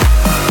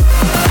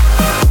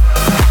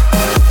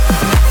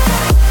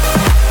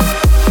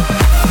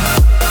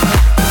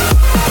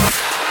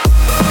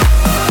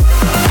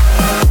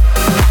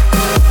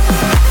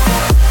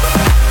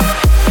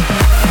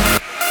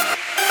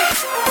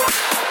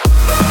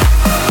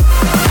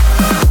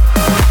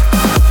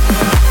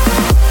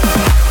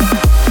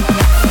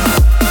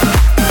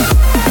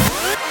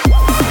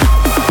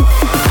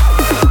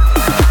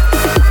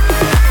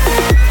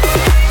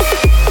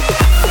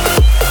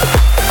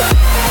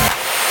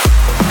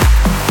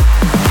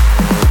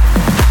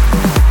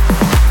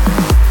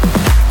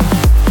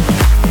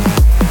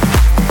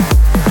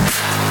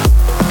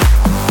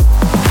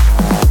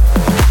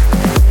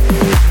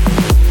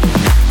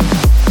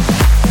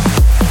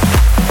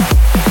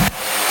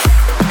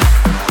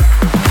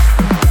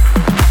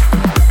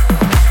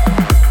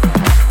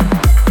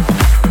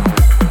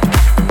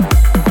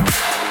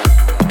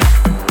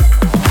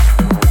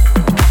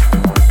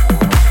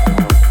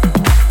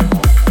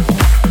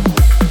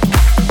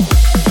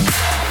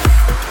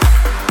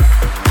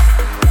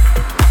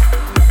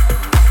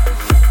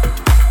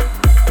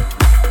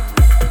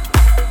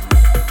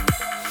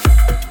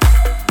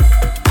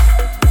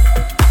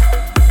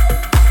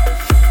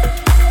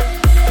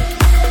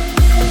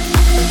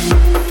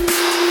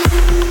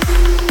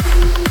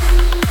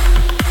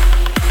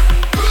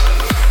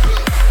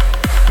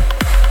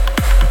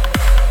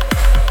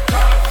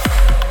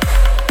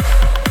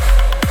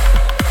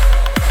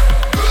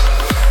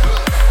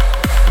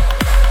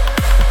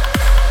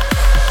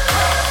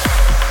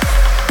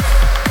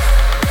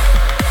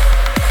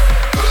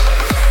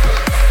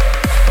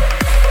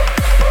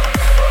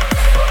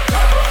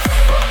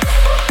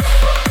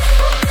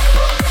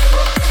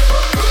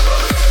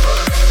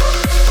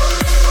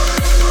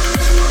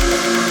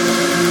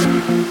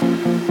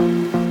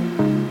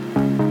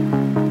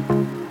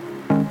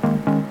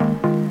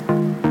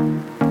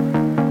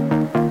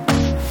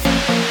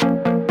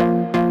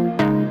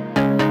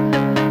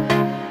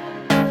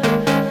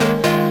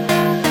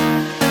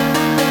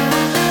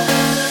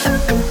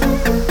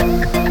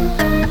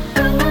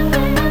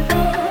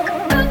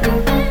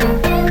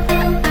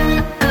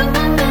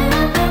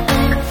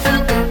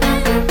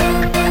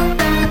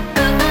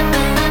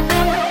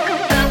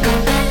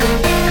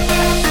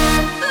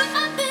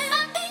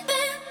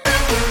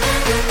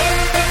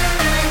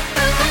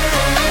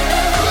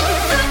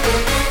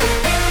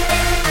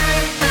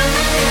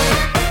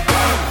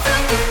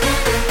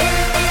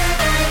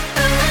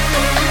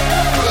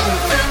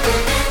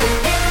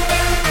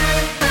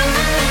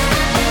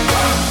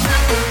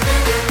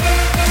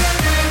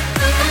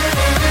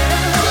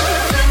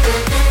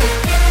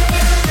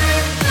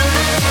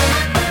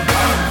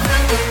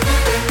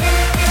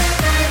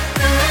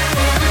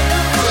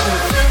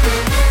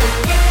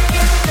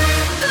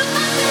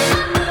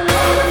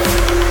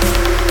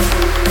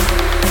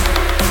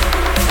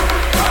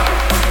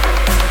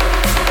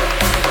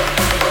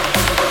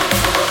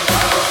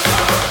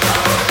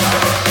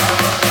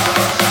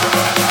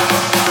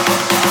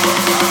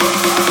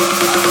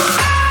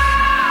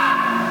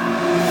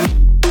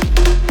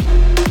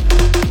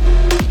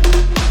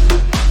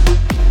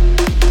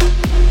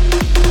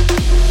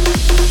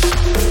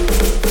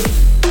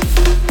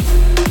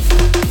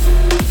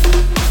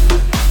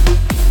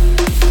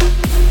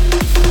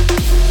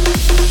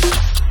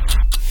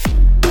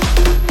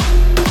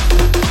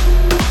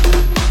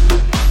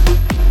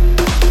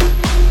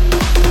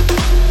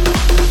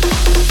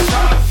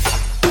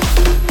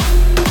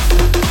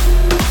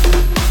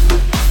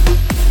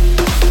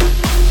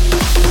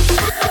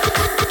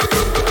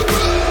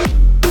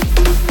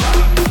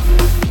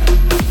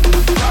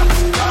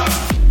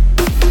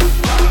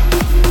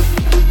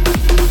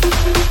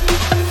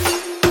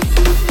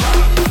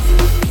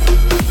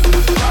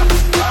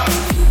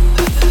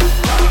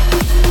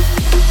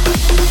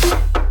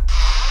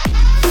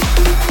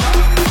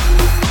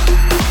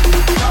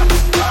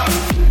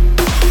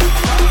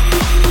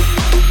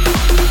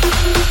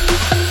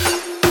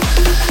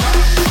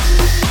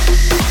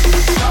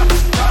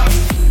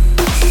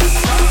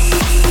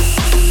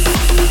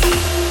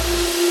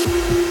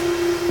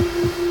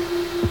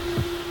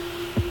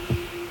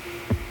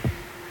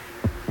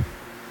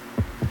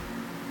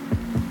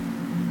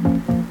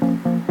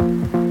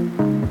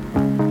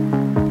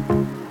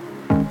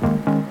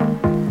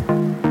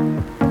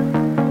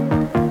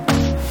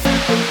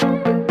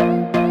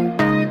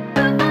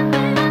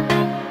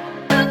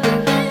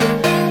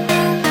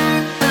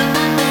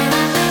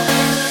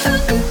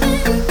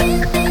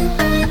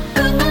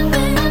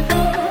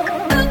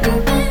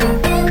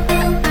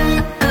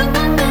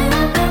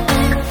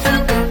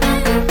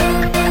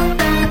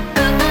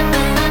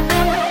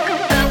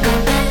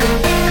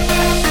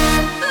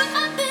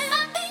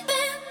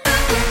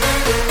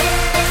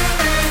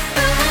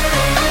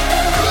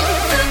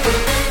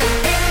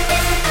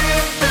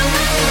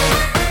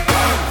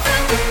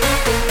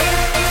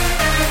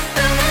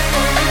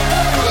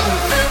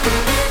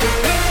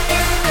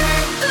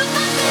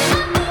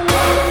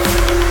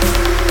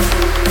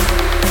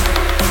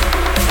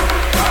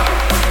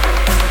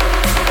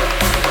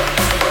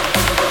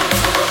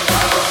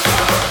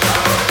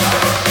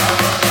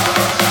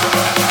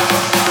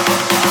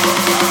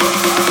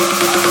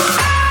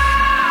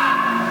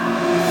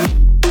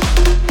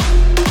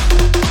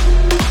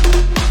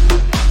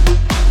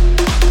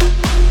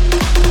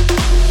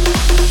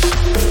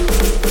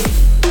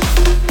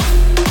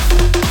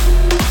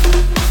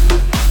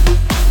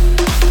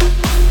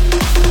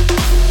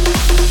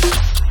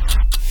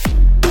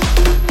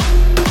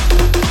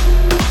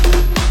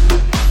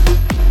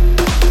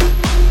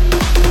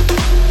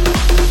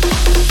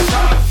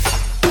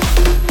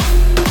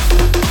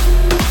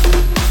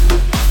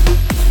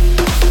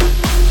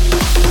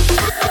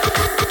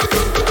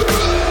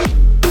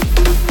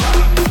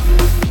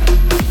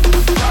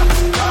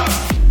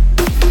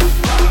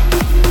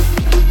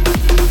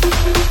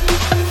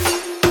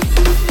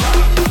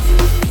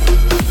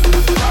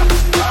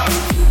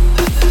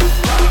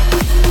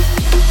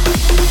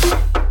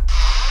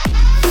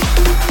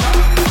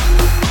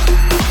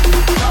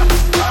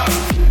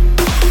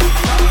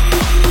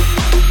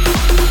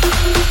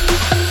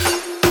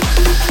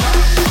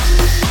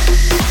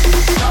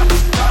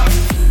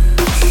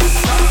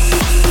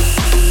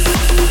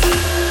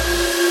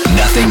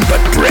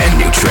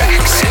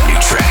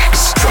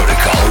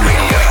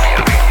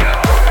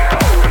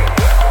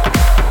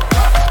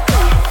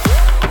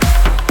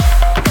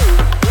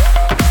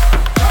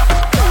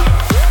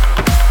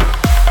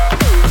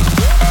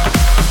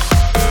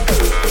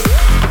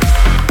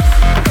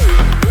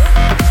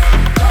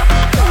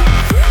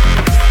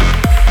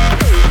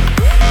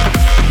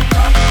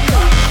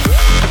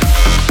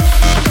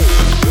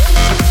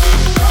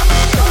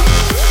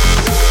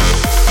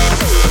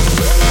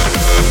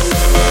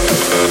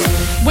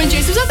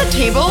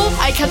 table,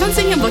 I kept on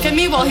seeing him look at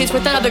me while he's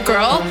with that other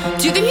girl.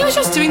 Do you think he was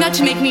just doing that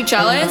to make me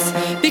jealous?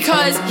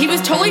 Because he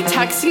was totally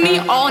texting me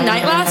all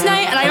night last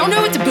night, and I don't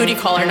know if it's a booty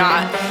call or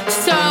not.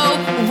 So,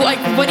 like,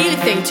 what do you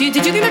think? Did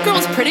you think that girl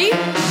was pretty?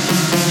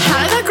 How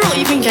did that girl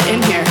even get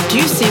in here?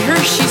 Do you see her?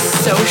 She's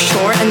so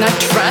short, and that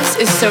dress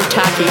is so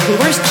tacky. Who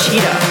wears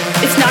cheetah?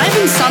 It's not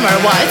even summer.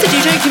 Why does the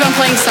DJ keep on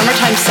playing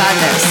Summertime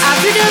Sadness?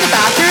 After we get out of the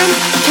bathroom,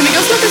 can we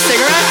go smoke a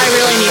cigarette? I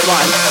really need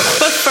one.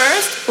 But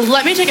first,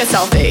 let me take a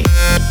selfie.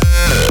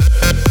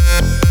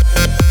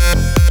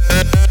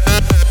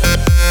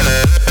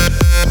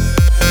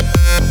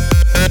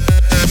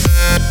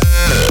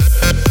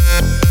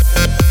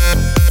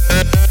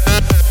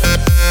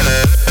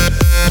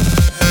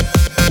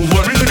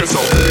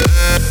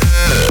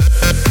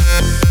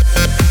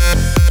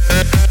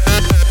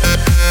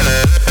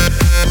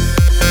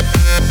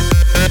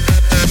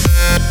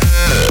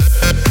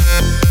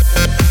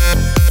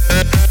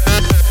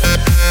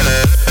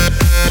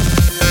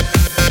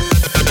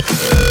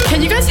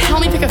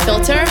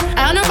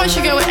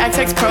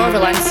 Pro or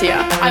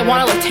Valencia. I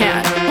want to look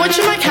tan. What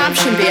should my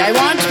caption be? I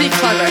want it to be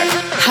clever.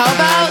 How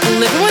about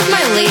living with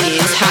my ladies?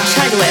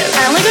 #live.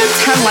 I only got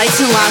 10 likes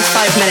in the last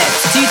 5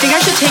 minutes. Do you think I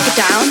should take it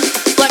down?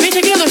 Let me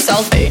take another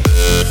selfie.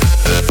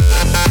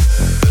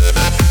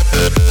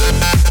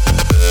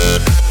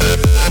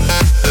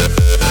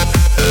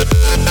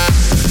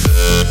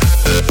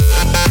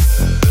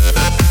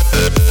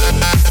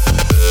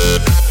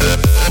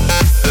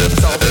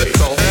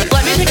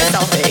 Let me take a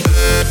selfie.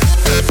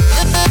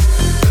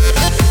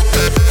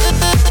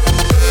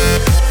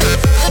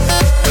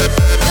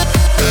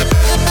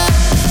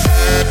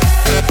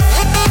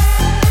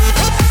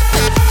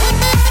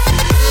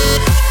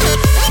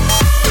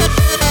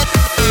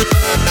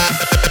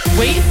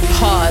 Wait,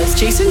 pause.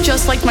 Jason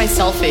just liked my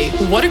selfie.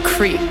 What a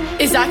creep.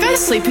 Is that guy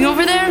sleeping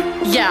over there?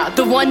 Yeah,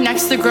 the one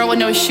next to the girl with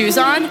no shoes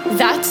on.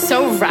 That's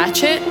so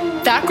ratchet.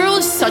 That girl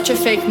is such a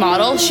fake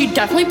model. She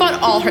definitely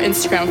bought all her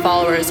Instagram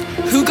followers.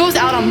 Who goes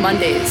out on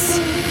Mondays?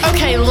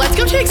 Okay, let's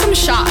go take some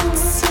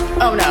shots.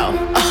 Oh no.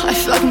 Ugh, I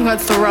feel like I'm gonna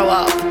throw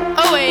up.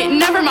 Oh wait,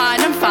 never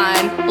mind, I'm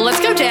fine.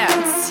 Let's go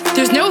dance.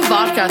 There's no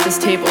vodka at this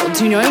table.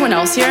 Do you know anyone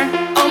else here?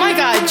 Oh my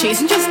god,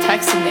 Jason just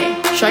texted me.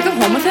 Should I go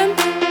home with him?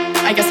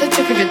 I guess I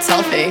took a good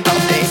selfie.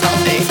 Selfie,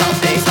 selfie,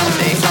 selfie,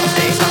 selfie,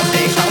 selfie,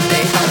 selfie, selfie,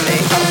 selfie, selfie,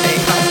 selfie,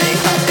 selfie,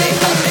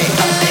 selfie,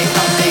 selfie,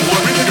 selfie.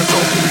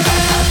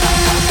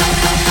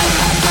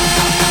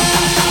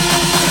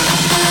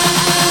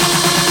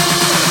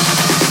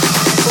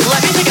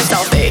 Let me take a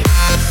selfie.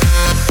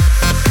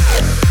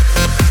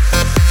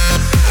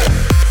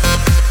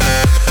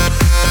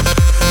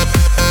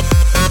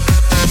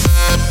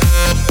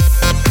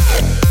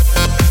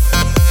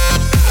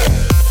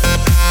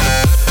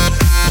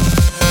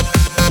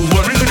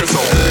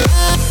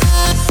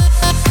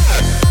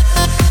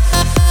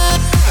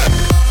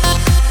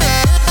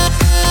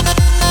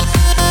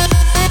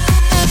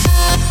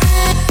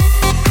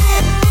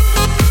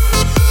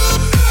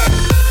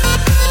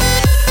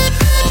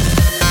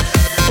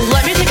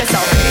 Let me take a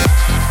selfie.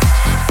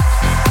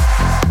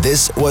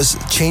 This was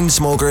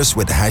Chainsmokers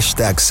with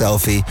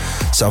 #selfie,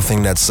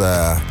 something that's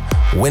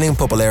winning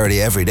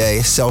popularity every day.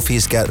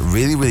 Selfies get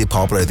really, really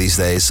popular these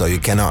days, so you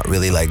cannot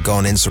really like go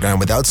on Instagram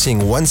without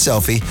seeing one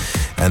selfie.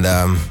 And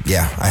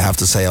yeah, I have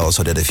to say I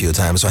also did a few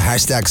times. So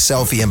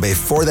 #selfie, and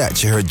before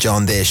that you heard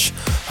John Dish,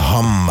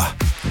 Hum.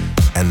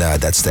 And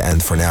that's the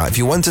end for now. If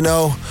you want to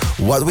know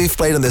what we've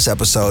played on this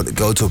episode,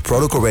 go to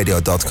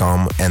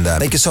protocolradio.com. And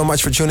thank you so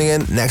much for tuning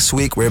in. Next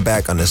week, we're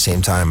back on the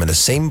same time in the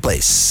same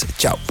place.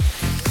 Ciao.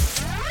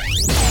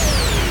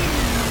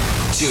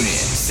 Tune in,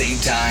 same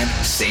time,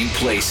 same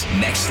place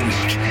next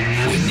week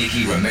when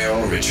Nicky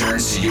Romero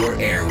returns to your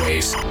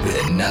airwaves with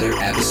another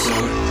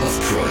episode of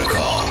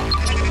Protocol.